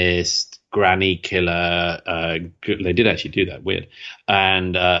 misogynist, granny killer. They did actually do that, weird,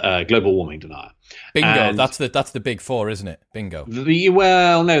 and global warming denier. Bingo. And that's the big four, isn't it? Bingo.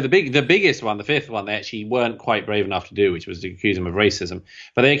 Well, no, the biggest one, the fifth one, they actually weren't quite brave enough to do, which was to accuse him of racism.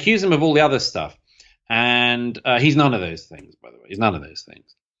 But they accuse him of all the other stuff. And he's none of those things, by the way. He's none of those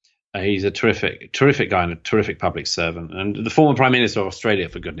things. He's a terrific guy and a terrific public servant, and the former Prime Minister of Australia,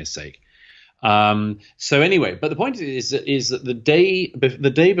 for goodness sake. So anyway, but the point is that the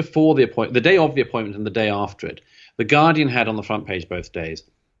day before the appointment, the day of the appointment, and the day after it, the Guardian had on the front page both days,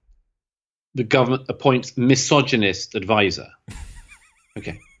 the government appoints misogynist advisor.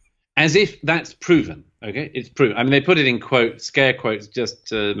 Okay. As if that's proven. Okay. It's proven. I mean, they put it in quotes, scare quotes, just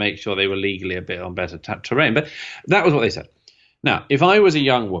to make sure they were legally a bit on better terrain. But that was what they said. Now, if I was a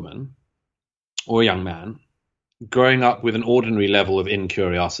young woman or a young man growing up with an ordinary level of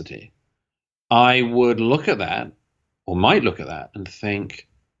incuriosity, I would look at that, or might look at that, and think,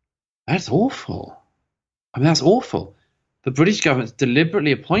 that's awful. I mean, that's awful. The British government's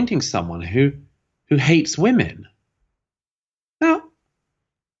deliberately appointing someone who hates women. Now,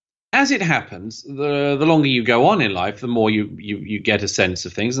 as it happens, the longer you go on in life, the more you get a sense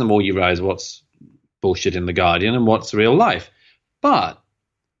of things, and the more you realize what's bullshit in The Guardian and what's real life. But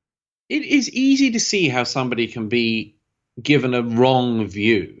it is easy to see how somebody can be given a wrong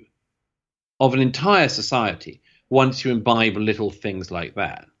view of an entire society once you imbibe little things like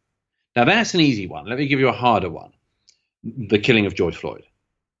that. Now, that's an easy one. Let me give you a harder one. The killing of George Floyd.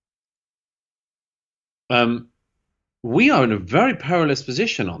 We are in a very perilous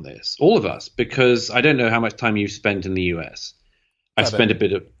position on this, all of us, because I don't know how much time you've spent in the US. I spent a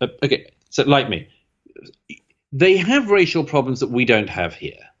bit of, okay, so like me, they have racial problems that we don't have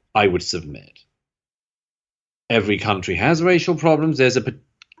here, I would submit. Every country has racial problems. There's a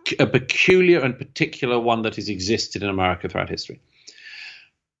peculiar and particular one that has existed in America throughout history.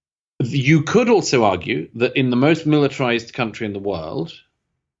 You could also argue that in the most militarized country in the world,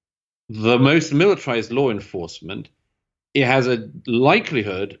 the most militarized law enforcement, it has a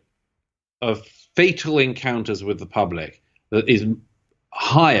likelihood of fatal encounters with the public that is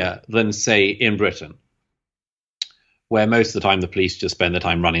higher than, say, in Britain, where most of the time the police just spend their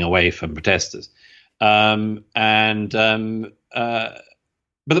time running away from protesters. But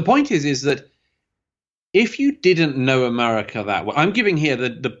the point is that if you didn't know America that well, I'm giving here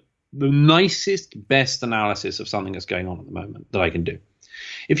the nicest, best analysis of something that's going on at the moment that I can do.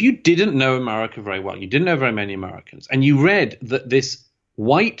 If you didn't know America very well, you didn't know very many Americans, and you read that this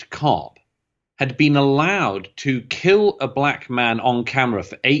white cop had been allowed to kill a black man on camera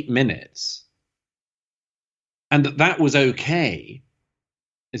for 8 minutes, and that was okay,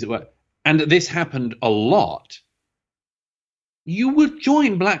 as it were, and that this happened a lot, you would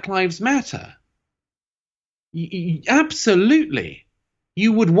join Black Lives Matter. Absolutely.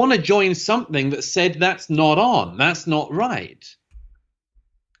 You would want to join something that said that's not on, that's not right.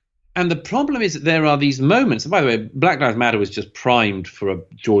 And the problem is that there are these moments. And by the way, Black Lives Matter was just primed for a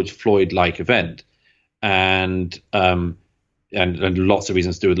George Floyd-like event, and lots of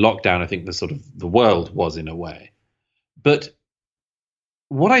reasons to do with lockdown. I think the world was, in a way. But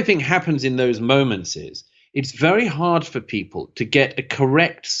what I think happens in those moments is it's very hard for people to get a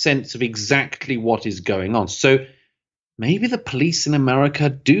correct sense of exactly what is going on. So maybe the police in America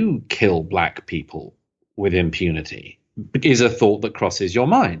do kill black people with impunity, is a thought that crosses your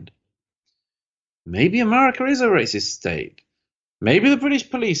mind. Maybe America is a racist state. Maybe the British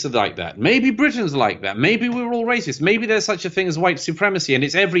police are like that. Maybe Britain's like that. Maybe we're all racist. Maybe there's such a thing as white supremacy and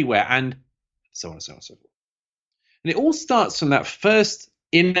it's everywhere, and so on and so on and so forth. And it all starts from that first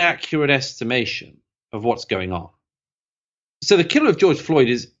inaccurate estimation of what's going on. So the killer of George Floyd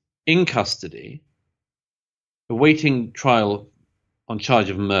is in custody, awaiting trial on charge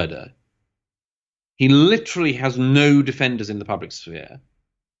of murder. He literally has no defenders in the public sphere.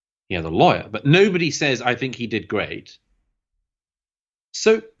 He has a lawyer, but nobody says, I think he did great.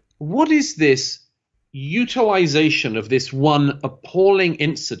 So what is this utilization of this one appalling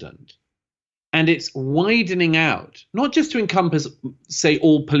incident? And it's widening out, not just to encompass, say,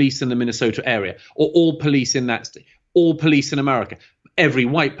 all police in the Minnesota area or all police in that state, all police in America, every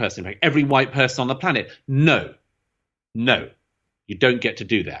white person, in fact, every white person on the planet. No, you don't get to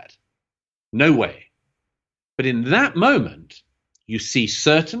do that. No way. But in that moment, you see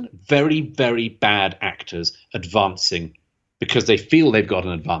certain very, very bad actors advancing because they feel they've got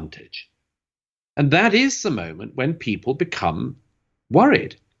an advantage. And that is the moment when people become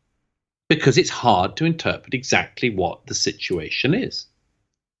worried, because it's hard to interpret exactly what the situation is.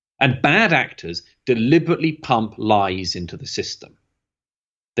 And bad actors deliberately pump lies into the system.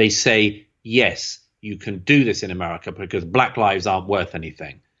 They say, yes, you can do this in America because black lives aren't worth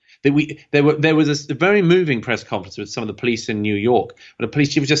anything. There was a very moving press conference with some of the police in New York, where the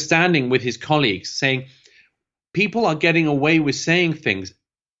police chief was just standing with his colleagues saying, people are getting away with saying things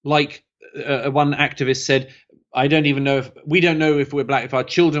like one activist said, we don't know if we're black, if our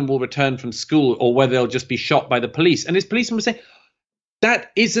children will return from school or whether they'll just be shot by the police. And his policeman was saying,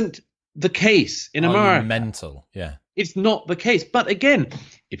 that isn't the case in America. Mental, yeah. It's not the case. But again,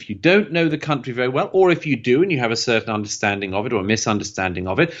 if you don't know the country very well, or if you do and you have a certain understanding of it or a misunderstanding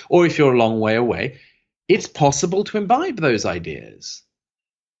of it, or if you're a long way away, it's possible to imbibe those ideas.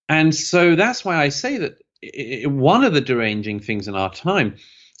 And so that's why I say that one of the deranging things in our time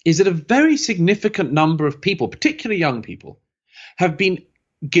is that a very significant number of people, particularly young people, have been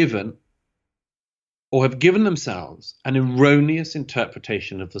given or have given themselves an erroneous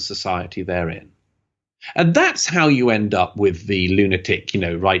interpretation of the society they're in. And that's how you end up with the lunatic,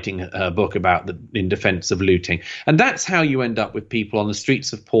 writing a book in defense of looting. And that's how you end up with people on the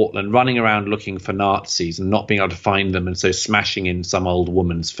streets of Portland running around looking for Nazis and not being able to find them, and so smashing in some old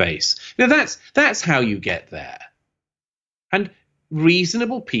woman's face. That's how you get there. And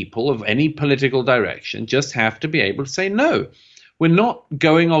reasonable people of any political direction just have to be able to say, no, we're not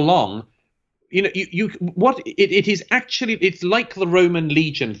going along. It is actually, it's like the Roman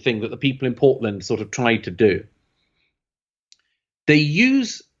legion thing that the people in Portland sort of tried to do. They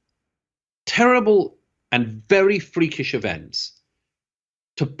use terrible and very freakish events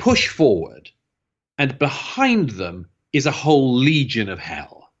to push forward, and behind them is a whole legion of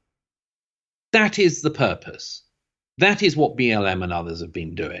hell. That is the purpose. That is what BLM and others have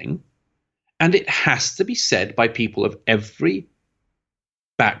been doing. And it has to be said by people of every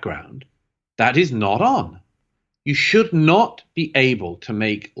background, that is not on. You should not be able to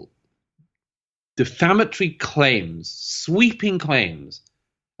make defamatory claims, sweeping claims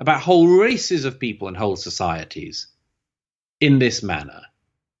about whole races of people and whole societies in this manner.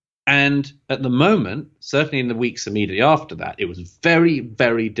 And at the moment, certainly in the weeks immediately after that, it was very,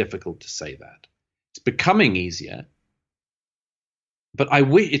 very difficult to say that. It's becoming easier. But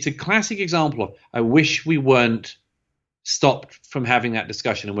it's a classic example of, I wish we weren't stopped from having that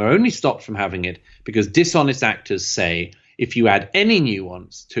discussion. And we're only stopped from having it because dishonest actors say, if you add any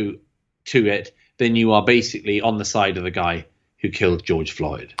nuance to it, then you are basically on the side of the guy who killed George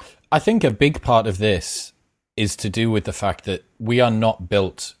Floyd. I think a big part of this is to do with the fact that we are not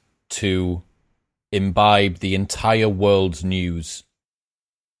built to imbibe the entire world's news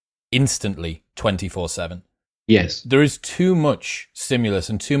instantly 24/7. Yes. There is too much stimulus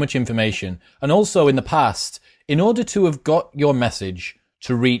and too much information. And also in the past, in order to have got your message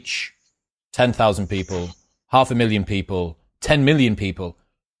to reach 10,000 people, 500,000 people, 10 million people,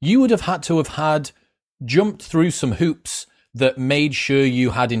 you would have had to have had jumped through some hoops that made sure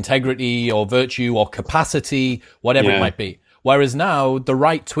you had integrity or virtue or capacity, whatever it might be. Whereas now, the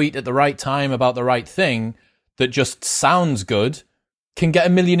right tweet at the right time about the right thing that just sounds good can get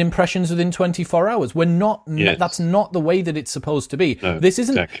 1 million impressions within 24 hours. That's not the way that it's supposed to be. No, this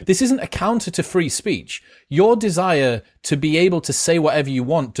isn't a counter to free speech. Your desire to be able to say whatever you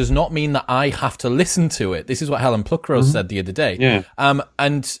want does not mean that I have to listen to it. This is what Helen Pluckrose said the other day. Yeah.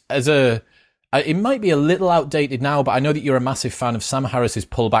 And it might be a little outdated now, but I know that you're a massive fan of Sam Harris's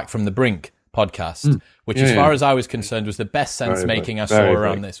Pull Back from the Brink podcast, which as far as I was concerned was the best sense making I saw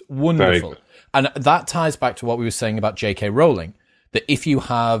around this. Wonderful. And that ties back to what we were saying about J.K. Rowling, that if you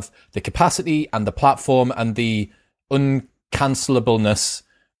have the capacity and the platform and the uncancelableness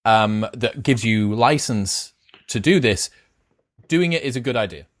that gives you license to do this, doing it is a good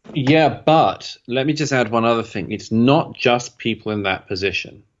idea. Yeah, but let me just add one other thing. It's not just people in that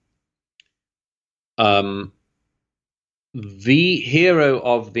position. The hero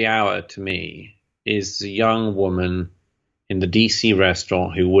of the hour to me is a young woman in the DC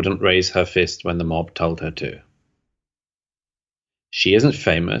restaurant who wouldn't raise her fist when the mob told her to. She isn't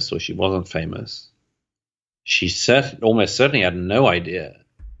famous, or she wasn't famous. She almost certainly had no idea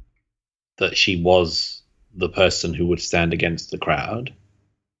that she was the person who would stand against the crowd.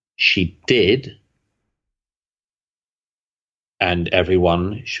 She did. And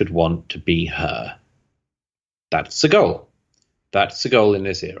everyone should want to be her. That's the goal. That's the goal in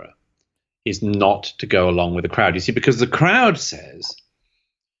this era, is not to go along with the crowd. You see, because the crowd says,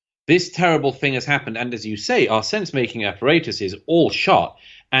 this terrible thing has happened, and as you say, our sense-making apparatus is all shot,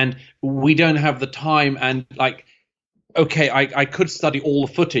 and we don't have the time, and okay, I could study all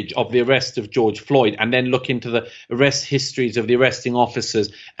the footage of the arrest of George Floyd and then look into the arrest histories of the arresting officers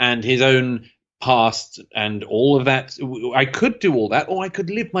and his own past and all of that. I could do all that, or I could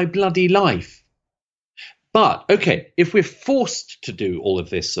live my bloody life. But, okay, if we're forced to do all of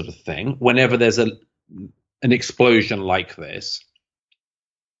this sort of thing, whenever there's an explosion like this,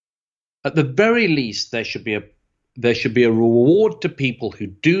 at the very least, there should be a reward to people who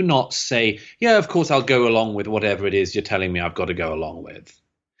do not say, yeah, of course, I'll go along with whatever it is you're telling me I've got to go along with.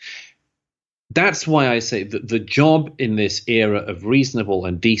 That's why I say that the job in this era of reasonable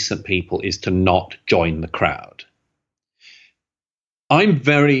and decent people is to not join the crowd.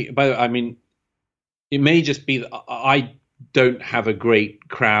 It may just be that I don't have a great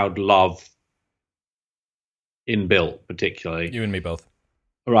crowd love inbuilt, particularly. You and me both.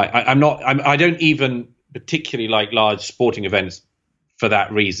 Right. I don't even particularly like large sporting events for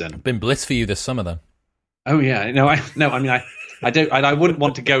that reason. Been bliss for you this summer, then. Oh yeah. I don't. I wouldn't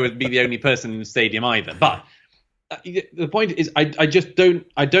want to go and be the only person in the stadium either. But the point is, I just don't.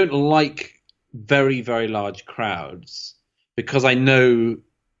 I don't like very, very large crowds because I know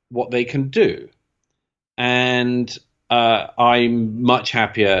what they can do. And I'm much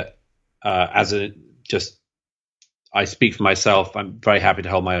happier I speak for myself. I'm very happy to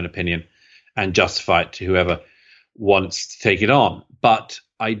hold my own opinion and justify it to whoever wants to take it on. But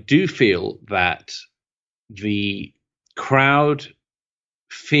I do feel that the crowd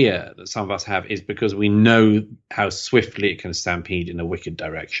fear that some of us have is because we know how swiftly it can stampede in a wicked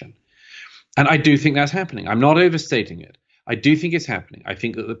direction. And I do think that's happening. I'm not overstating it. I do think it's happening. I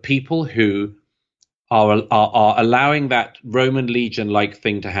think that the people who are allowing that Roman legion-like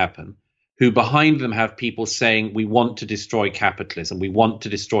thing to happen, who behind them have people saying, we want to destroy capitalism, we want to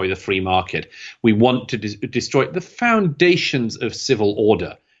destroy the free market, we want to destroy the foundations of civil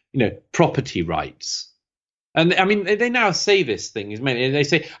order, property rights. And I mean, they now say this thing, they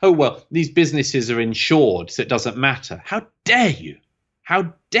say, oh, well, these businesses are insured, so it doesn't matter. How dare you?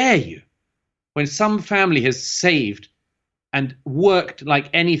 How dare you? When some family has saved and worked like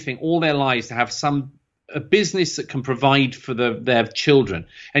anything all their lives to have a business that can provide for their children,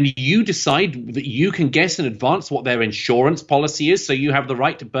 and you decide that you can guess in advance what their insurance policy is, so you have the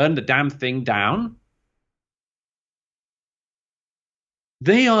right to burn the damn thing down.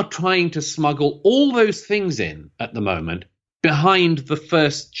 They are trying to smuggle all those things in at the moment behind the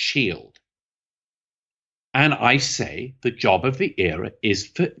first shield. And I say the job of the era is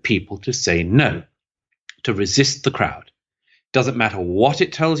for people to say no, to resist the crowd. Doesn't matter what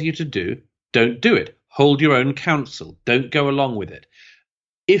it tells you to do, don't do it. Hold your own counsel. Don't go along with it.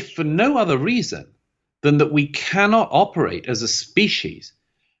 If for no other reason than that we cannot operate as a species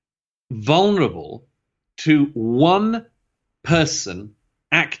vulnerable to one person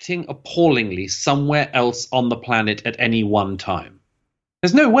acting appallingly somewhere else on the planet at any one time.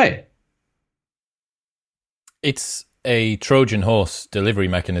 There's no way. It's a Trojan horse delivery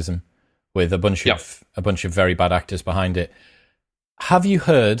mechanism with a bunch of very bad actors behind it. Have you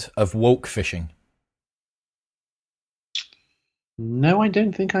heard of woke fishing? No, I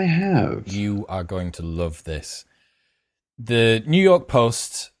don't think I have. You are going to love this. The New York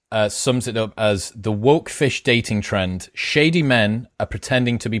Post sums it up as the woke fish dating trend. Shady men are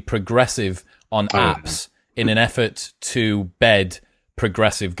pretending to be progressive on apps in an effort to bed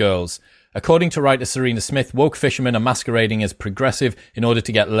progressive girls. According to writer Serena Smith, woke fishermen are masquerading as progressive in order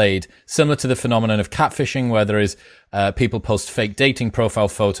to get laid, similar to the phenomenon of catfishing, where there is people post fake dating profile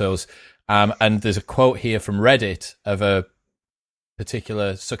photos. And there's a quote here from Reddit of a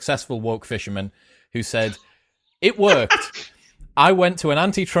particular successful woke fisherman who said, "It worked. I went to an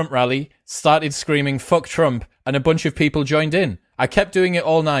anti-Trump rally, started screaming, 'Fuck Trump,' and a bunch of people joined in. I kept doing it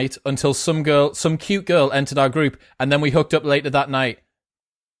all night until some cute girl entered our group, and then we hooked up later that night."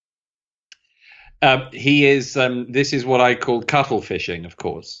 This is what I call cuttle fishing, of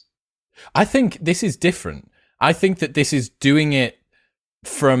course. I think this is different. I think that this is doing it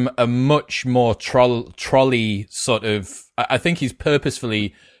from a much more trolley sort of... I think he's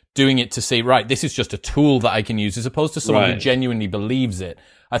purposefully doing it to say, right, this is just a tool that I can use, as opposed to someone who genuinely believes it.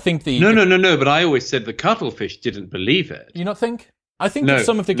 I think No, but I always said the cuttlefish didn't believe it. You not think? I think that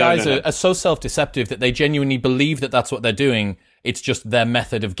some of the guys are so self-deceptive that they genuinely believe that that's what they're doing. It's just their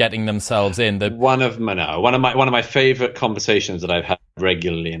method of getting themselves in. One of my favorite conversations that I've had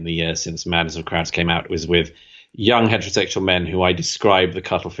regularly in the years since Madness of Crowds came out was with young heterosexual men who I described the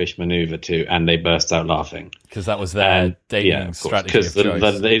cuttlefish maneuver to, and they burst out laughing because that was their dating strategy. Because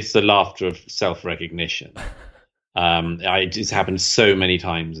it's the laughter of self-recognition. It's happened so many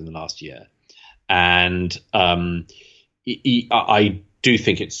times in the last year, and I do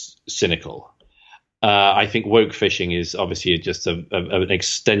think it's cynical. I think woke fishing is obviously just an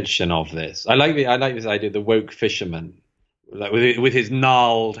extension of this. I like this idea, the woke fisherman, like with his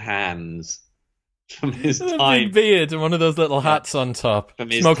gnarled hands from his time, big beard and one of those little hats on top,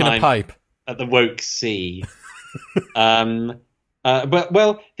 smoking a pipe at the woke sea. But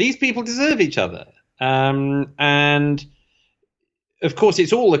these people deserve each other, and of course,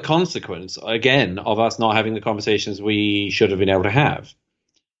 it's all a consequence again of us not having the conversations we should have been able to have.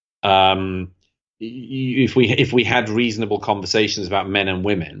 If we had reasonable conversations about men and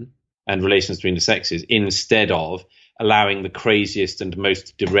women and relations between the sexes, instead of allowing the craziest and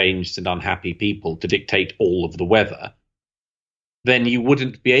most deranged and unhappy people to dictate all of the weather, then you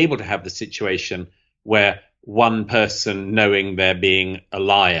wouldn't be able to have the situation where one person, knowing they're being a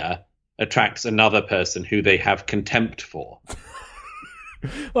liar, attracts another person who they have contempt for.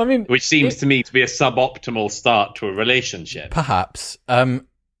 Well, I mean, which seems to me to be a suboptimal start to a relationship. Perhaps.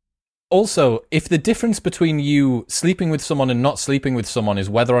 Also, if the difference between you sleeping with someone and not sleeping with someone is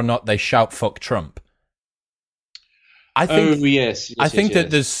whether or not they shout "fuck Trump," I think that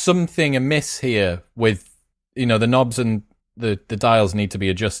there's something amiss here with, the knobs and the dials need to be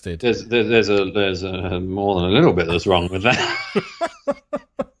adjusted. There's a more than a little bit that's wrong with that.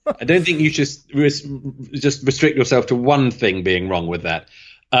 I don't think you should just restrict yourself to one thing being wrong with that.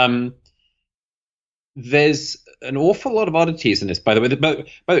 There's an awful lot of oddities in this, by the way.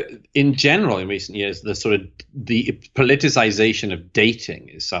 But in general, in recent years, the politicization of dating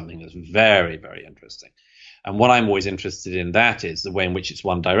is something that's very, very interesting. And what I'm always interested in that is the way in which it's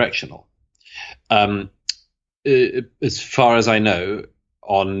one-directional. As far as I know,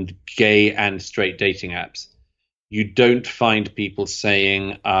 on gay and straight dating apps, you don't find people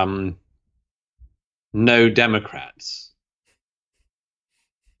saying no Democrats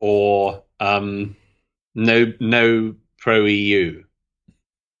or no pro EU.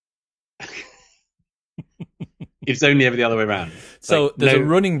 It's only ever the other way around. So there's a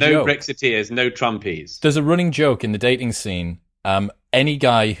running joke. No Brexiteers, no Trumpies. There's a running joke in the dating scene. Any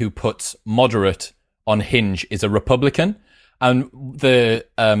guy who puts moderate on Hinge is a Republican. And the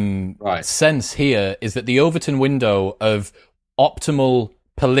sense here is that the Overton window of optimal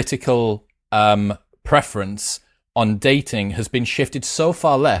political preference on dating has been shifted so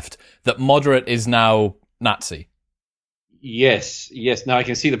far left that moderate is now Nazi. Yes. Now I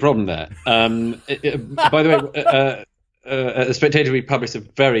can see the problem there. By the way, The Spectator, we published a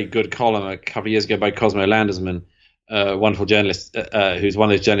very good column a couple of years ago by Cosmo Landersman, a wonderful journalist, who's one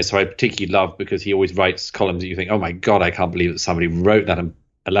of those journalists who I particularly love because he always writes columns that you think, oh my God, I can't believe that somebody wrote that and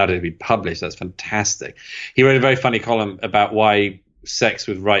allowed it to be published. That's fantastic. He wrote a very funny column about why sex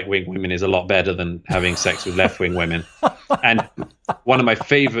with right-wing women is a lot better than having sex with left-wing women. And one of my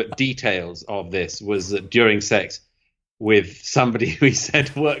favorite details of this was that during sex with somebody who he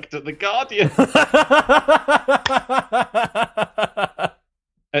said worked at The Guardian,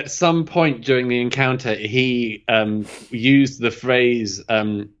 at some point during the encounter, he used the phrase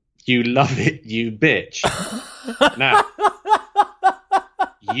you love it, you bitch. Now,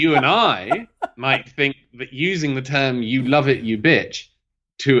 you and I might think that using the term you love it, you bitch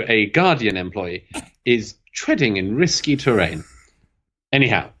to a Guardian employee is treading in risky terrain.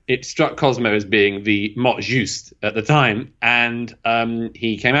 Anyhow, it struck Cosmo as being the mot juste at the time, and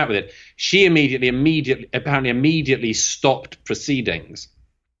he came out with it. She immediately stopped proceedings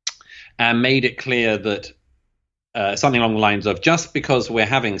and made it clear that something along the lines of, just because we're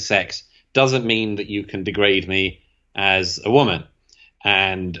having sex doesn't mean that you can degrade me as a woman.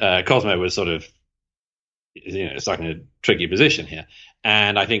 And Cosmo was sort of, stuck in a tricky position here.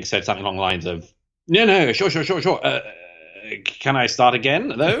 And I think said something along the lines of, no, sure. Can I start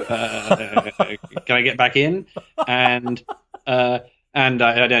again, though? Can I get back in? And I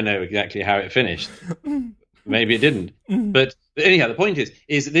don't know exactly how it finished. Maybe it didn't. But anyhow, the point is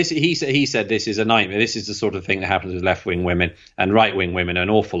this. He said this is a nightmare. This is the sort of thing that happens with left-wing women, and right-wing women are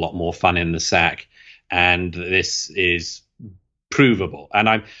an awful lot more fun in the sack. And this is provable.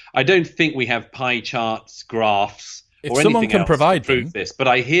 And I don't think we have pie charts, graphs, if or someone anything can else provide to prove this. But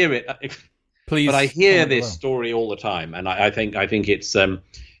I hear it. Please. But I hear this story all the time, and I think it's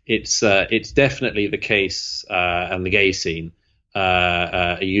definitely the case on the gay scene.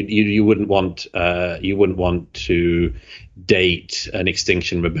 You wouldn't want to date an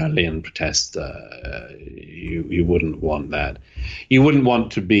Extinction Rebellion protester. You wouldn't want that. You wouldn't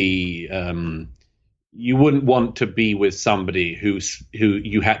want to be. You wouldn't want to be with somebody who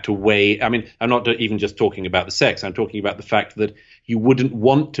you had to weigh. I mean, I'm not even just talking about the sex. I'm talking about the fact that you wouldn't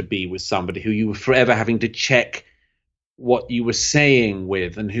want to be with somebody who you were forever having to check what you were saying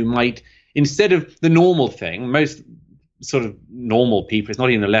with, and who might, instead of the normal thing, most sort of normal people, it's not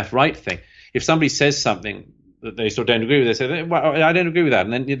even a left-right thing. If somebody says something that they sort of don't agree with, they say, well, I don't agree with that.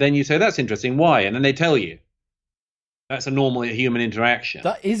 And then you say, that's interesting. Why? And then they tell you. That's a normal human interaction.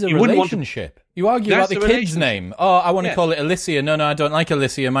 That is a relationship. You argue about the kid's name. Oh, I want to call it Alicia. No, I don't like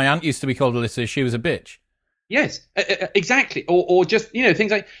Alicia. My aunt used to be called Alicia. She was a bitch. Yes, exactly. Or just,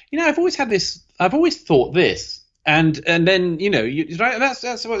 things like, I've always had this, I've always thought this. And then, right,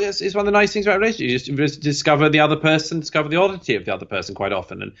 that's what is one of the nice things about relationships. You just discover the other person, discover the oddity of the other person quite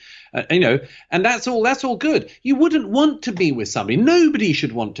often. And, and that's all good. You wouldn't want to be with somebody. Nobody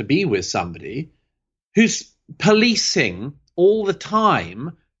should want to be with somebody who's policing all the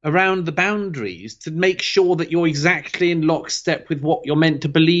time around the boundaries to make sure that you're exactly in lockstep with what you're meant to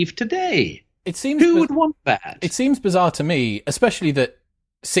believe today. Who would want that? It seems bizarre to me, especially that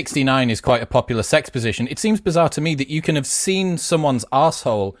 69 is quite a popular sex position. It seems bizarre to me that you can have seen someone's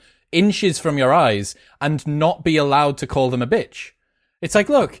arsehole inches from your eyes and not be allowed to call them a bitch. It's like,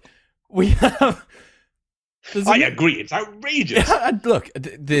 look, we have... I agree. It's outrageous. Look,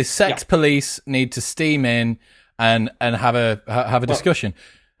 the sex police need to steam in and have a discussion.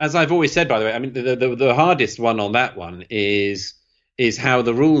 As I've always said, by the way, I mean, the hardest one on that one is how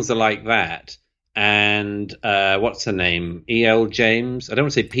the rules are like that. And what's her name? E.L. James. I don't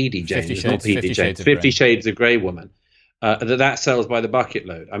want to say P.D. James. It's not P.D. James. 50 Shades of Grey woman. That sells by the bucket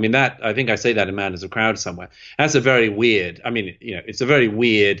load. I mean, I think I say that in Man as a Crowd somewhere. That's a very weird. I mean, it's a very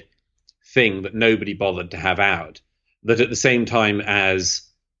weird thing that nobody bothered to have out. That at the same time as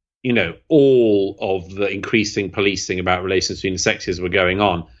all of the increasing policing about relations between the sexes were going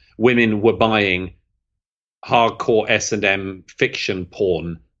on, women were buying hardcore S&M fiction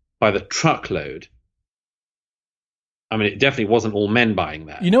porn by the truckload. I mean, it definitely wasn't all men buying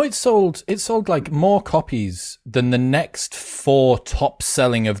that. It sold like more copies than the next 4 top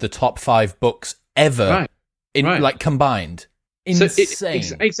selling of the top 5 books ever, like combined. Insane.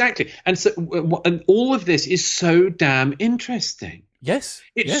 So exactly. And so, and all of this is so damn interesting. Yes.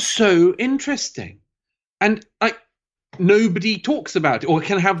 It's so interesting. And nobody talks about it or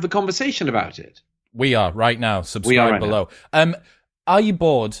can have the conversation about it. We are right now. Subscribe below. Are you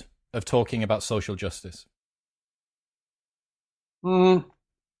bored of talking about social justice? In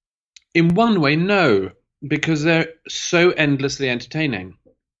one way, no, because they're so endlessly entertaining.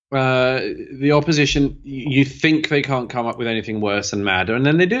 The opposition, you think they can't come up with anything worse and madder, and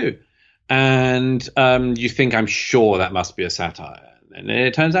then they do. And you think, I'm sure that must be a satire. And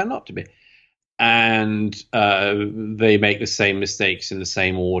it turns out not to be. And they make the same mistakes in the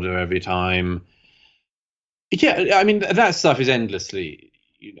same order every time. Yeah, I mean, that stuff is endlessly,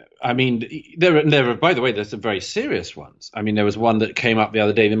 I mean, there are, by the way, there's some very serious ones. I mean, there was one that came up the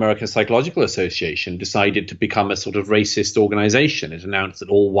other day. The American Psychological Association decided to become a sort of racist organization. It announced that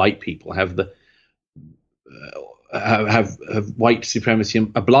all white people have white supremacy,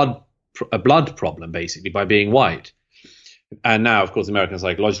 a blood problem, basically, by being white. And now, of course, the American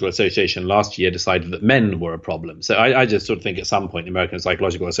Psychological Association last year decided that men were a problem. So I just sort of think at some point the American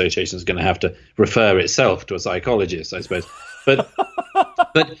Psychological Association is going to have to refer itself to a psychologist, I suppose. But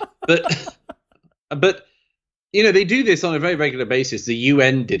but they do this on a very regular basis. The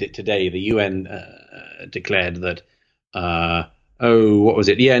UN did it today. The UN declared that what was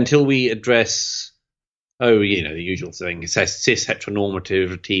it? Yeah, until we address the usual thing, cis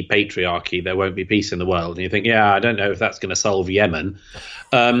heteronormativity, patriarchy, there won't be peace in the world. And you think, I don't know if that's going to solve Yemen.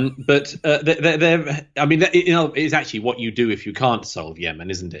 But it's actually what you do if you can't solve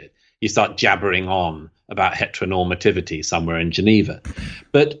Yemen, isn't it? You start jabbering on about heteronormativity somewhere in Geneva.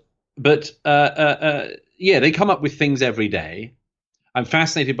 But they come up with things every day. I'm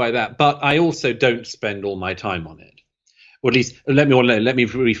fascinated by that, but I also don't spend all my time on it. Or at least, let me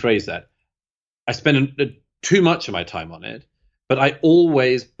rephrase that. I spend too much of my time on it, but I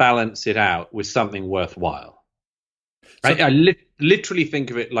always balance it out with something worthwhile. So, I literally think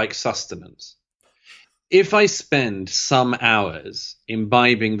of it like sustenance. If I spend some hours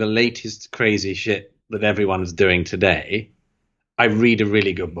imbibing the latest crazy shit that everyone's doing today, I read a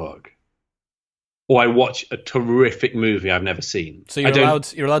really good book. Or I watch a terrific movie I've never seen. So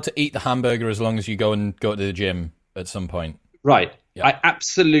you're allowed to eat the hamburger as long as you go to the gym at some point. Right. Yeah. I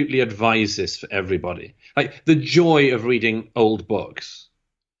absolutely advise this for everybody. Like the joy of reading old books,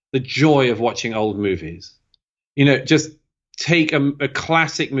 the joy of watching old movies. Just take a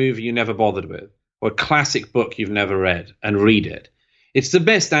classic movie you never bothered with, or a classic book you've never read, and read it. It's the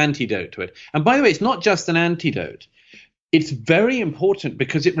best antidote to it. And by the way, it's not just an antidote. It's very important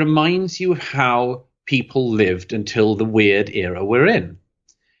because it reminds you of how people lived until the weird era we're in.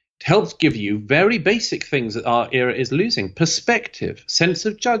 It helps give you very basic things that our era is losing: perspective, sense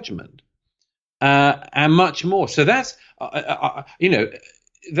of judgment, and much more. So that's, that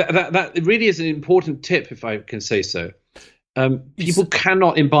really is an important tip, if I can say so. People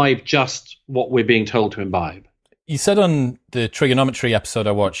cannot imbibe just what we're being told to imbibe. You said on the trigonometry episode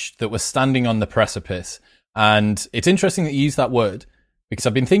I watched that we're standing on the precipice. And it's interesting that you use that word, because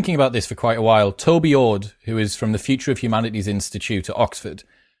I've been thinking about this for quite a while. Toby Ord, who is from the Future of Humanities Institute at Oxford,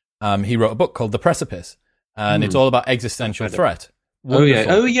 he wrote a book called The Precipice, and it's all about existential threat.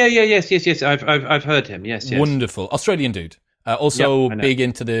 Wonderful. Yes. I've heard him. Yes. Wonderful. Australian dude. Also big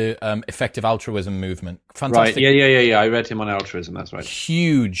into the effective altruism movement. Fantastic. Right. Yeah. I read him on altruism. That's right.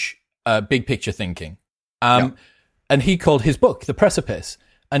 Huge, big picture thinking. And he called his book The Precipice.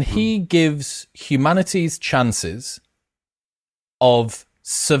 And he gives humanity's chances of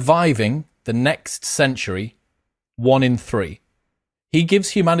surviving the next century 1 in 3. He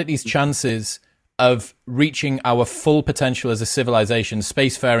gives humanity's chances of reaching our full potential as a civilization,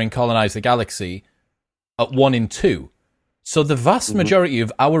 spacefaring, colonize the galaxy, at 1 in 2. So the vast majority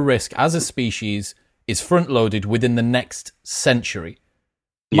of our risk as a species is front-loaded within the next century.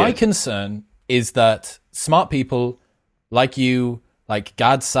 My concern is that smart people like you, like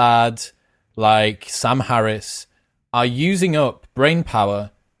Gad Saad, like Sam Harris, are using up brain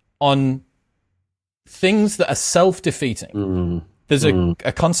power on things that are self-defeating. There's a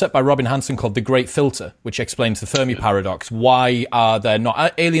concept by Robin Hanson called the Great Filter, which explains the Fermi paradox. Why are there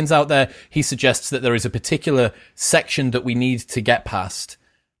not aliens out there? He suggests that there is a particular section that we need to get past.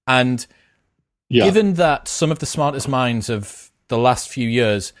 And given that some of the smartest minds of the last few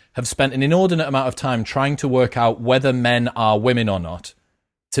years have spent an inordinate amount of time trying to work out whether men are women or not,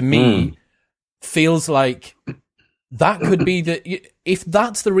 to me, feels like that could be if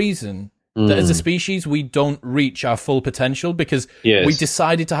that's the reason that as a species we don't reach our full potential because we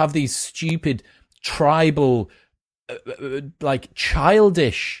decided to have these stupid tribal, like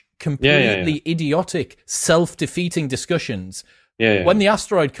childish, completely idiotic, self-defeating discussions. When the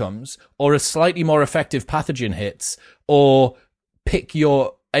asteroid comes, or a slightly more effective pathogen hits, or pick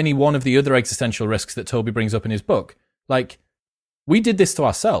any one of the other existential risks that Toby brings up in his book, like, we did this to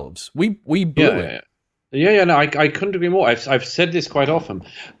ourselves. We blew it. No, I couldn't agree more. I've said this quite often.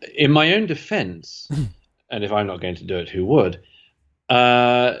 In my own defense, and if I'm not going to do it, who would?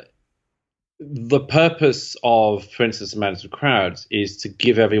 The purpose of, for instance, Madness of Crowds is to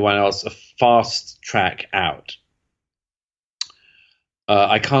give everyone else a fast track out.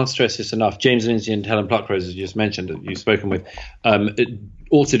 I can't stress this enough. James Lindsay and Helen Pluckrose, as you just mentioned, that you've spoken with,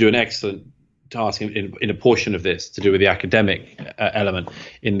 also do an excellent task in a portion of this to do with the academic element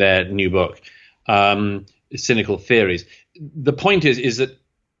in their new book, Cynical Theories. The point is that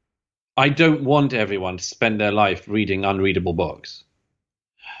I don't want everyone to spend their life reading unreadable books.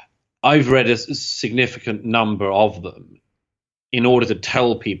 I've read a significant number of them in order to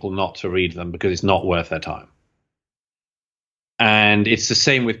tell people not to read them because it's not worth their time. And it's the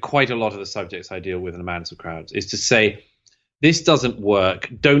same with quite a lot of the subjects I deal with in the Madness of Crowds, is to say, This doesn't work.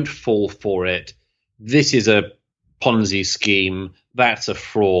 Don't fall for it. This is a Ponzi scheme. That's a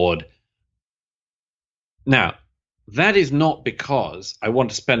fraud. Now, that is not because I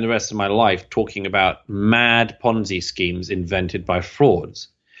want to spend the rest of my life talking about mad Ponzi schemes invented by frauds.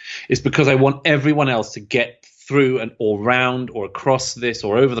 It's because I want everyone else to get through and or round or across this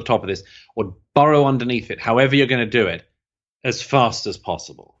or over the top of this or burrow underneath it, however you're going to do it, as fast as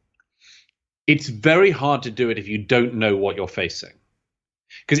possible. It's very hard to do it if you don't know what you're facing.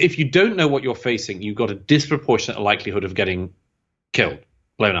 Because if you don't know what you're facing, you've got a disproportionate likelihood of getting killed,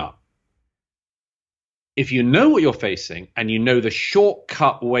 blown up. If you know what you're facing and you know the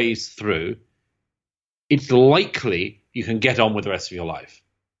shortcut ways through, it's likely you can get on with the rest of your life.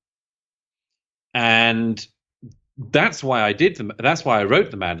 And that's why I did them. That's why I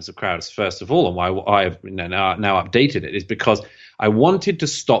wrote The Madness of Crowds first of all, and why I've now updated it, is because I wanted to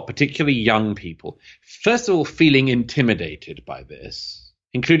stop particularly young people, first of all, feeling intimidated by this,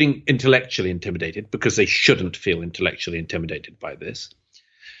 including intellectually intimidated, because they shouldn't feel intellectually intimidated by this.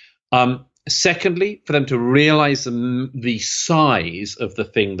 Secondly, for them to realize the size of the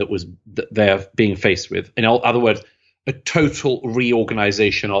thing that they're being faced with. In other words, a total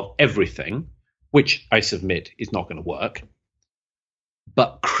reorganization of everything, which I submit is not going to work.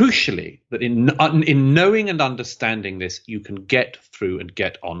 But crucially, that in knowing and understanding this, you can get through and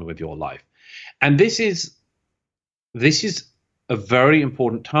get on with your life. And this is a very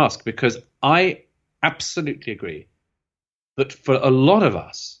important task, because I absolutely agree that for a lot of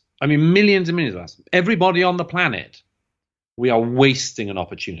us, I mean, millions and millions of us, everybody on the planet, we are wasting an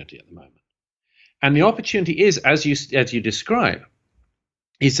opportunity at the moment. And the opportunity is, as you describe,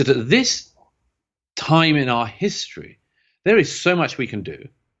 is that at this time in our history, there is so much we can do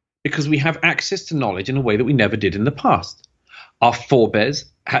because we have access to knowledge in a way that we never did in the past. Our forebears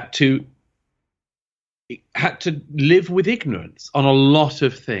had to live with ignorance on a lot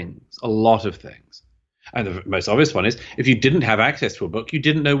of things. And the most obvious one is, if you didn't have access to a book, you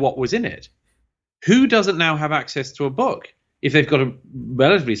didn't know what was in it. Who doesn't now have access to a book? If they've got a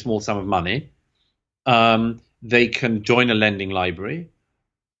relatively small sum of money, they can join a lending library,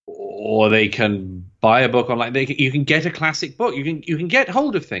 or they can buy a book online. You can get a classic book. You can get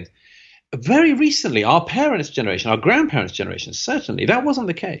hold of things. Very recently, our parents' generation, our grandparents' generation, certainly, that wasn't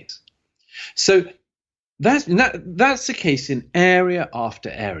the case. So that's the case in area after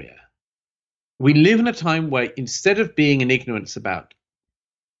area. We live in a time where instead of being in ignorance about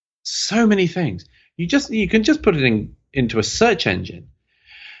so many things, you can just put it into a search engine.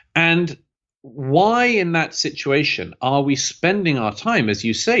 And why in that situation are we spending our time, as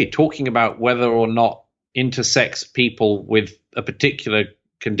you say, talking about whether or not intersex people with a particular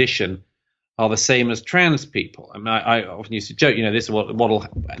condition are the same as trans people? I mean, I often used to joke,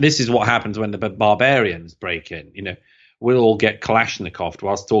 this is what happens when the barbarians break in. We'll all get Kalashnikov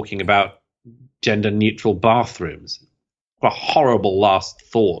whilst talking about gender-neutral bathrooms. What a horrible last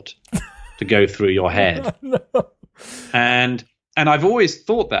thought to go through your head. No. And I've always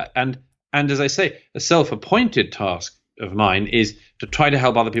thought that. And as I say, a self-appointed task of mine is to try to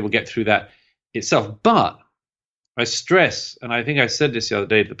help other people get through that itself. But I stress, and I think I said this the other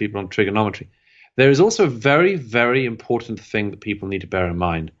day to the people on trigonometry, there is also a very, very important thing that people need to bear in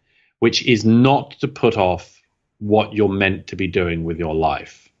mind, which is not to put off what you're meant to be doing with your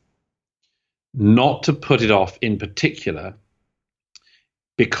life. Not to put it off in particular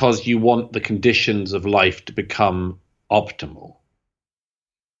because you want the conditions of life to become optimal.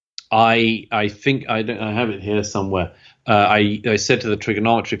 I think I have it here somewhere. I said to the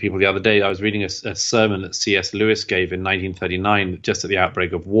trigonometry people the other day, I was reading a sermon that C.S. Lewis gave in 1939, just at the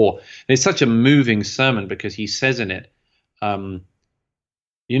outbreak of war. And it's such a moving sermon because he says in it,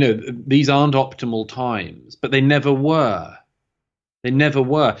 these aren't optimal times, but they never were. They never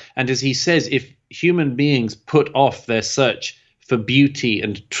were. And as he says, if human beings put off their search for beauty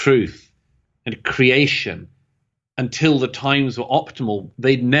and truth and creation until the times were optimal,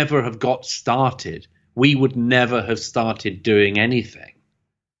 they'd never have got started. We would never have started doing anything.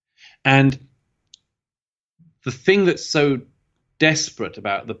 And the thing that's so desperate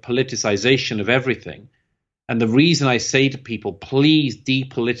about the politicization of everything, and the reason I say to people, please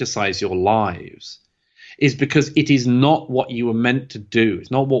depoliticize your lives, is because it is not what you were meant to do.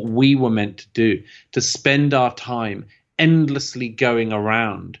 It's not what we were meant to do, to spend our time endlessly going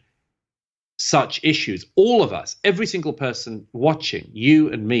around such issues. All of us, every single person watching,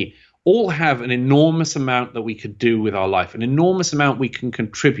 you and me, all have an enormous amount that we could do with our life, an enormous amount we can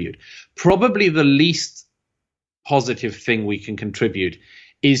contribute. Probably the least positive thing we can contribute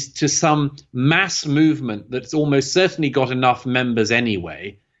is to some mass movement that's almost certainly got enough members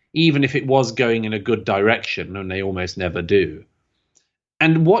anyway, even if it was going in a good direction, and they almost never do.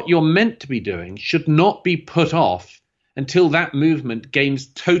 And what you're meant to be doing should not be put off until that movement gains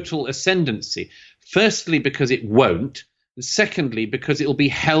total ascendancy. Firstly, because it won't. And secondly, because it'll be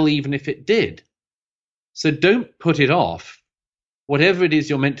hell even if it did. So don't put it off, whatever it is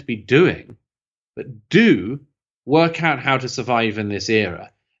you're meant to be doing, but do work out how to survive in this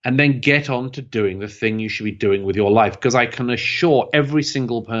era and then get on to doing the thing you should be doing with your life. Because I can assure every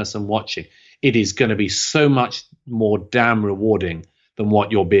single person watching, it is going to be so much more damn rewarding than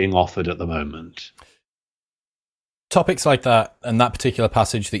what you're being offered at the moment. Topics like that and that particular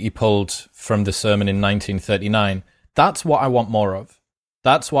passage that you pulled from the sermon in 1939, that's what I want more of.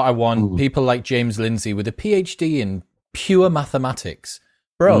 That's what I want. People like James Lindsay with a PhD in pure mathematics.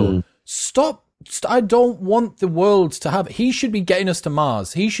 Bro, stop. I don't want the world to have... He should be getting us to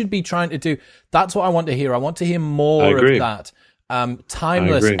Mars. He should be trying to do... That's what I want to hear. I want to hear more of that.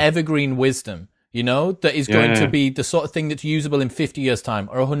 Timeless, evergreen wisdom. You know, that is going to be the sort of thing that's usable in 50 years' time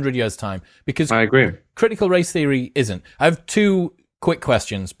or 100 years' time. Because I agree. Critical race theory isn't. I have two quick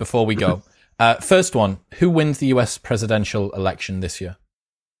questions before we go. First one, who wins the US presidential election this year?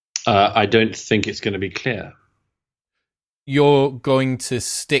 I don't think it's going to be clear. You're going to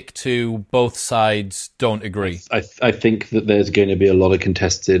stick to both sides don't agree? I think that there's going to be a lot of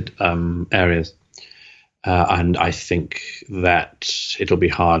contested areas. And I think that it'll be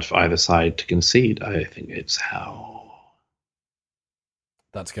hard for either side to concede. I think it's how.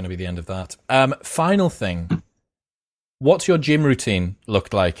 That's going to be the end of that. Final thing. What's your gym routine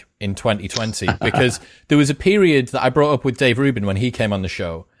looked like in 2020? Because there was a period that I brought up with Dave Rubin when he came on the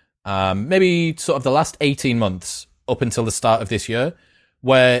show, maybe sort of the last 18 months up until the start of this year,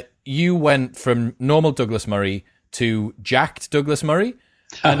 where you went from normal Douglas Murray to jacked Douglas Murray.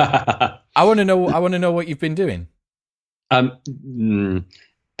 And I want to know what you've been doing. Not a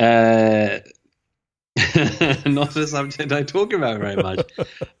subject I talk about very much.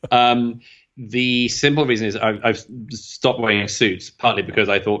 The simple reason is I've stopped wearing suits, partly because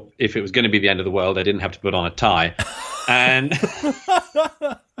I thought if it was going to be the end of the world, I didn't have to put on a tie, and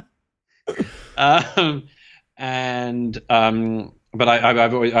but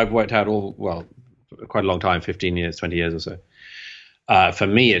I've worked out quite a long time, 15 years, 20 years or so. For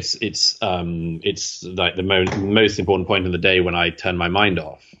me, it's like the most important point in the day when I turn my mind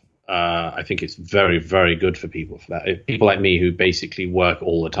off. I think it's very, very good for people for that. If people like me who basically work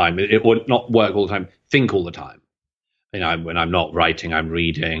all the time, or not work all the time, think all the time. You know, when I'm not writing, I'm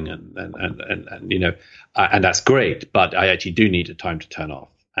reading, and you know, and that's great. But I actually do need a time to turn off.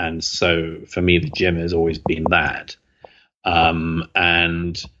 And so for me, the gym has always been that. Well,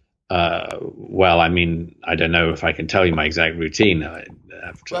 I mean, I don't know if I can tell you my exact routine. I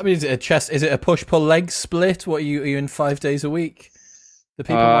mean, is it a chest? Is it a push-pull-leg split? What are you in 5 days a week? The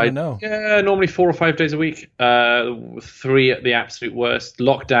people want to know. Yeah, normally 4 or 5 days a week. 3 at the absolute worst.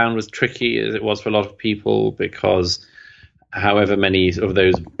 Lockdown was tricky, as it was for a lot of people, because however many of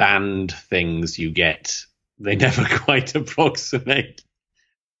those banned things you get, they never quite approximate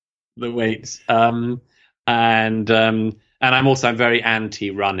the weights. And I'm very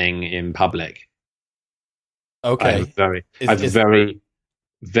anti-running in public. Okay. It's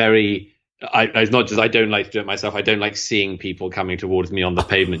not just I don't like to do it myself. I don't like seeing people coming towards me on the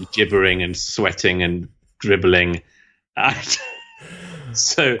pavement, gibbering and sweating and dribbling.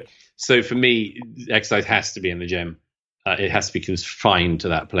 So for me, exercise has to be in the gym. It has to be confined to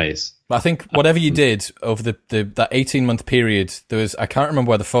that place. I think whatever you did over that 18-month period, there was, I can't remember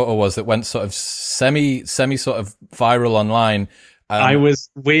where the photo was, that went sort of semi sort of viral online. I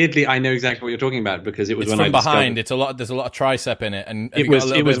was weirdly, I know exactly what you're talking about, because it was when I from behind. There's a lot of tricep in it, and it was got a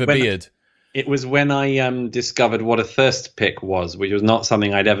little bit of a beard. It was when I discovered what a thirst pic was, which was not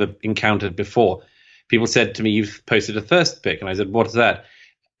something I'd ever encountered before. People said to me, "You've posted a thirst pic," and I said, "What's that?"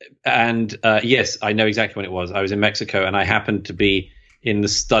 And yes, I know exactly when it was. I was in Mexico, and I happened to be in the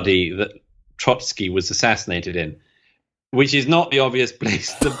study that Trotsky was assassinated in, which is not the obvious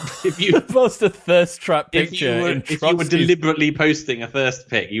place. If you post a thirst trap picture, if you were deliberately posting a thirst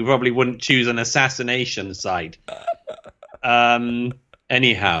pic, you probably wouldn't choose an assassination site.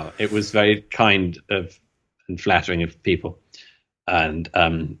 Anyhow, it was very kind of and flattering of people, and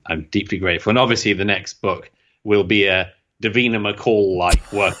I'm deeply grateful. And obviously, the next book will be a Davina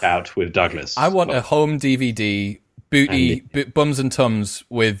McCall-like workout with Douglas. I want a home DVD, bums and tums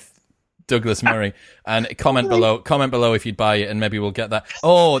with Douglas Murray. And comment below if you'd buy it, and maybe we'll get that.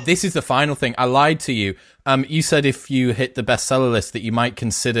 Oh, this is the final thing. I lied to you. You said if you hit the bestseller list that you might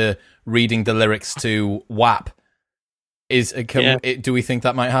consider reading the lyrics to WAP. Do we think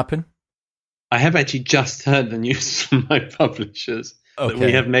that might happen? I have actually just heard the news from my publishers. that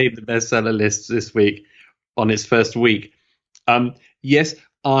we have made the bestseller list this week on its first week. Yes,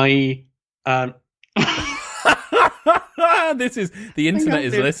 I. This is the internet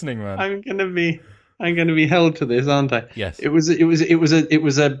is listening, man. I'm going to be held to this, aren't I? Yes. It was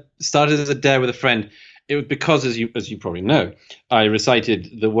started as a dare with a friend. It was because, as you probably know, I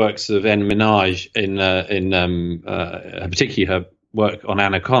recited the works of N. Minaj in particularly her work on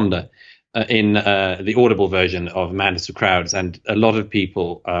Anaconda in the Audible version of Madness of Crowds, and a lot of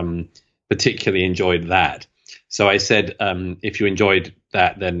people particularly enjoyed that. So I said, if you enjoyed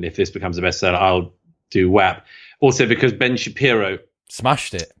that, then if this becomes a bestseller, I'll do WAP. Also, because Ben Shapiro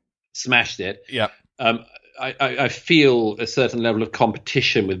smashed it. Yeah. I feel a certain level of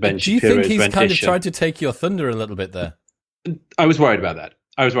competition with Ben Shapiro's rendition. Do you think he's kind of tried to take your thunder a little bit there? I was worried about that.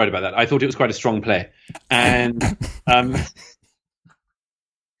 I thought it was quite a strong play. And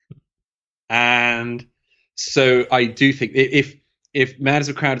and so I do think if Madness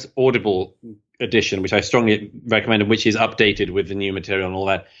of Crowds Audible edition, which I strongly recommend and which is updated with the new material and all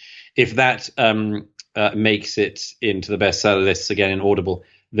that, if that makes it into the bestseller lists again in Audible,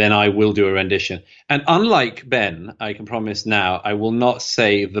 then I will do a rendition. And unlike Ben, I can promise now, I will not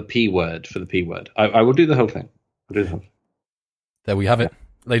say the P word for the P word. I will do the whole thing. There we have it.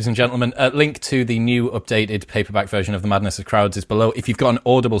 Ladies and gentlemen, a link to the new updated paperback version of The Madness of Crowds is below. If you've got an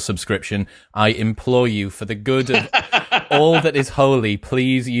Audible subscription, I implore you, for the good of all that is holy,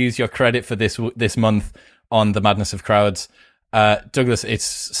 please use your credit for this month on The Madness of Crowds. Douglas, it's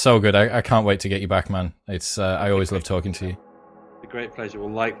so good. I can't wait to get you back, man. I always love talking to you. A great pleasure.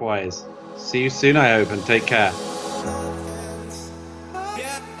 Well, likewise. See you soon, I hope, and take care.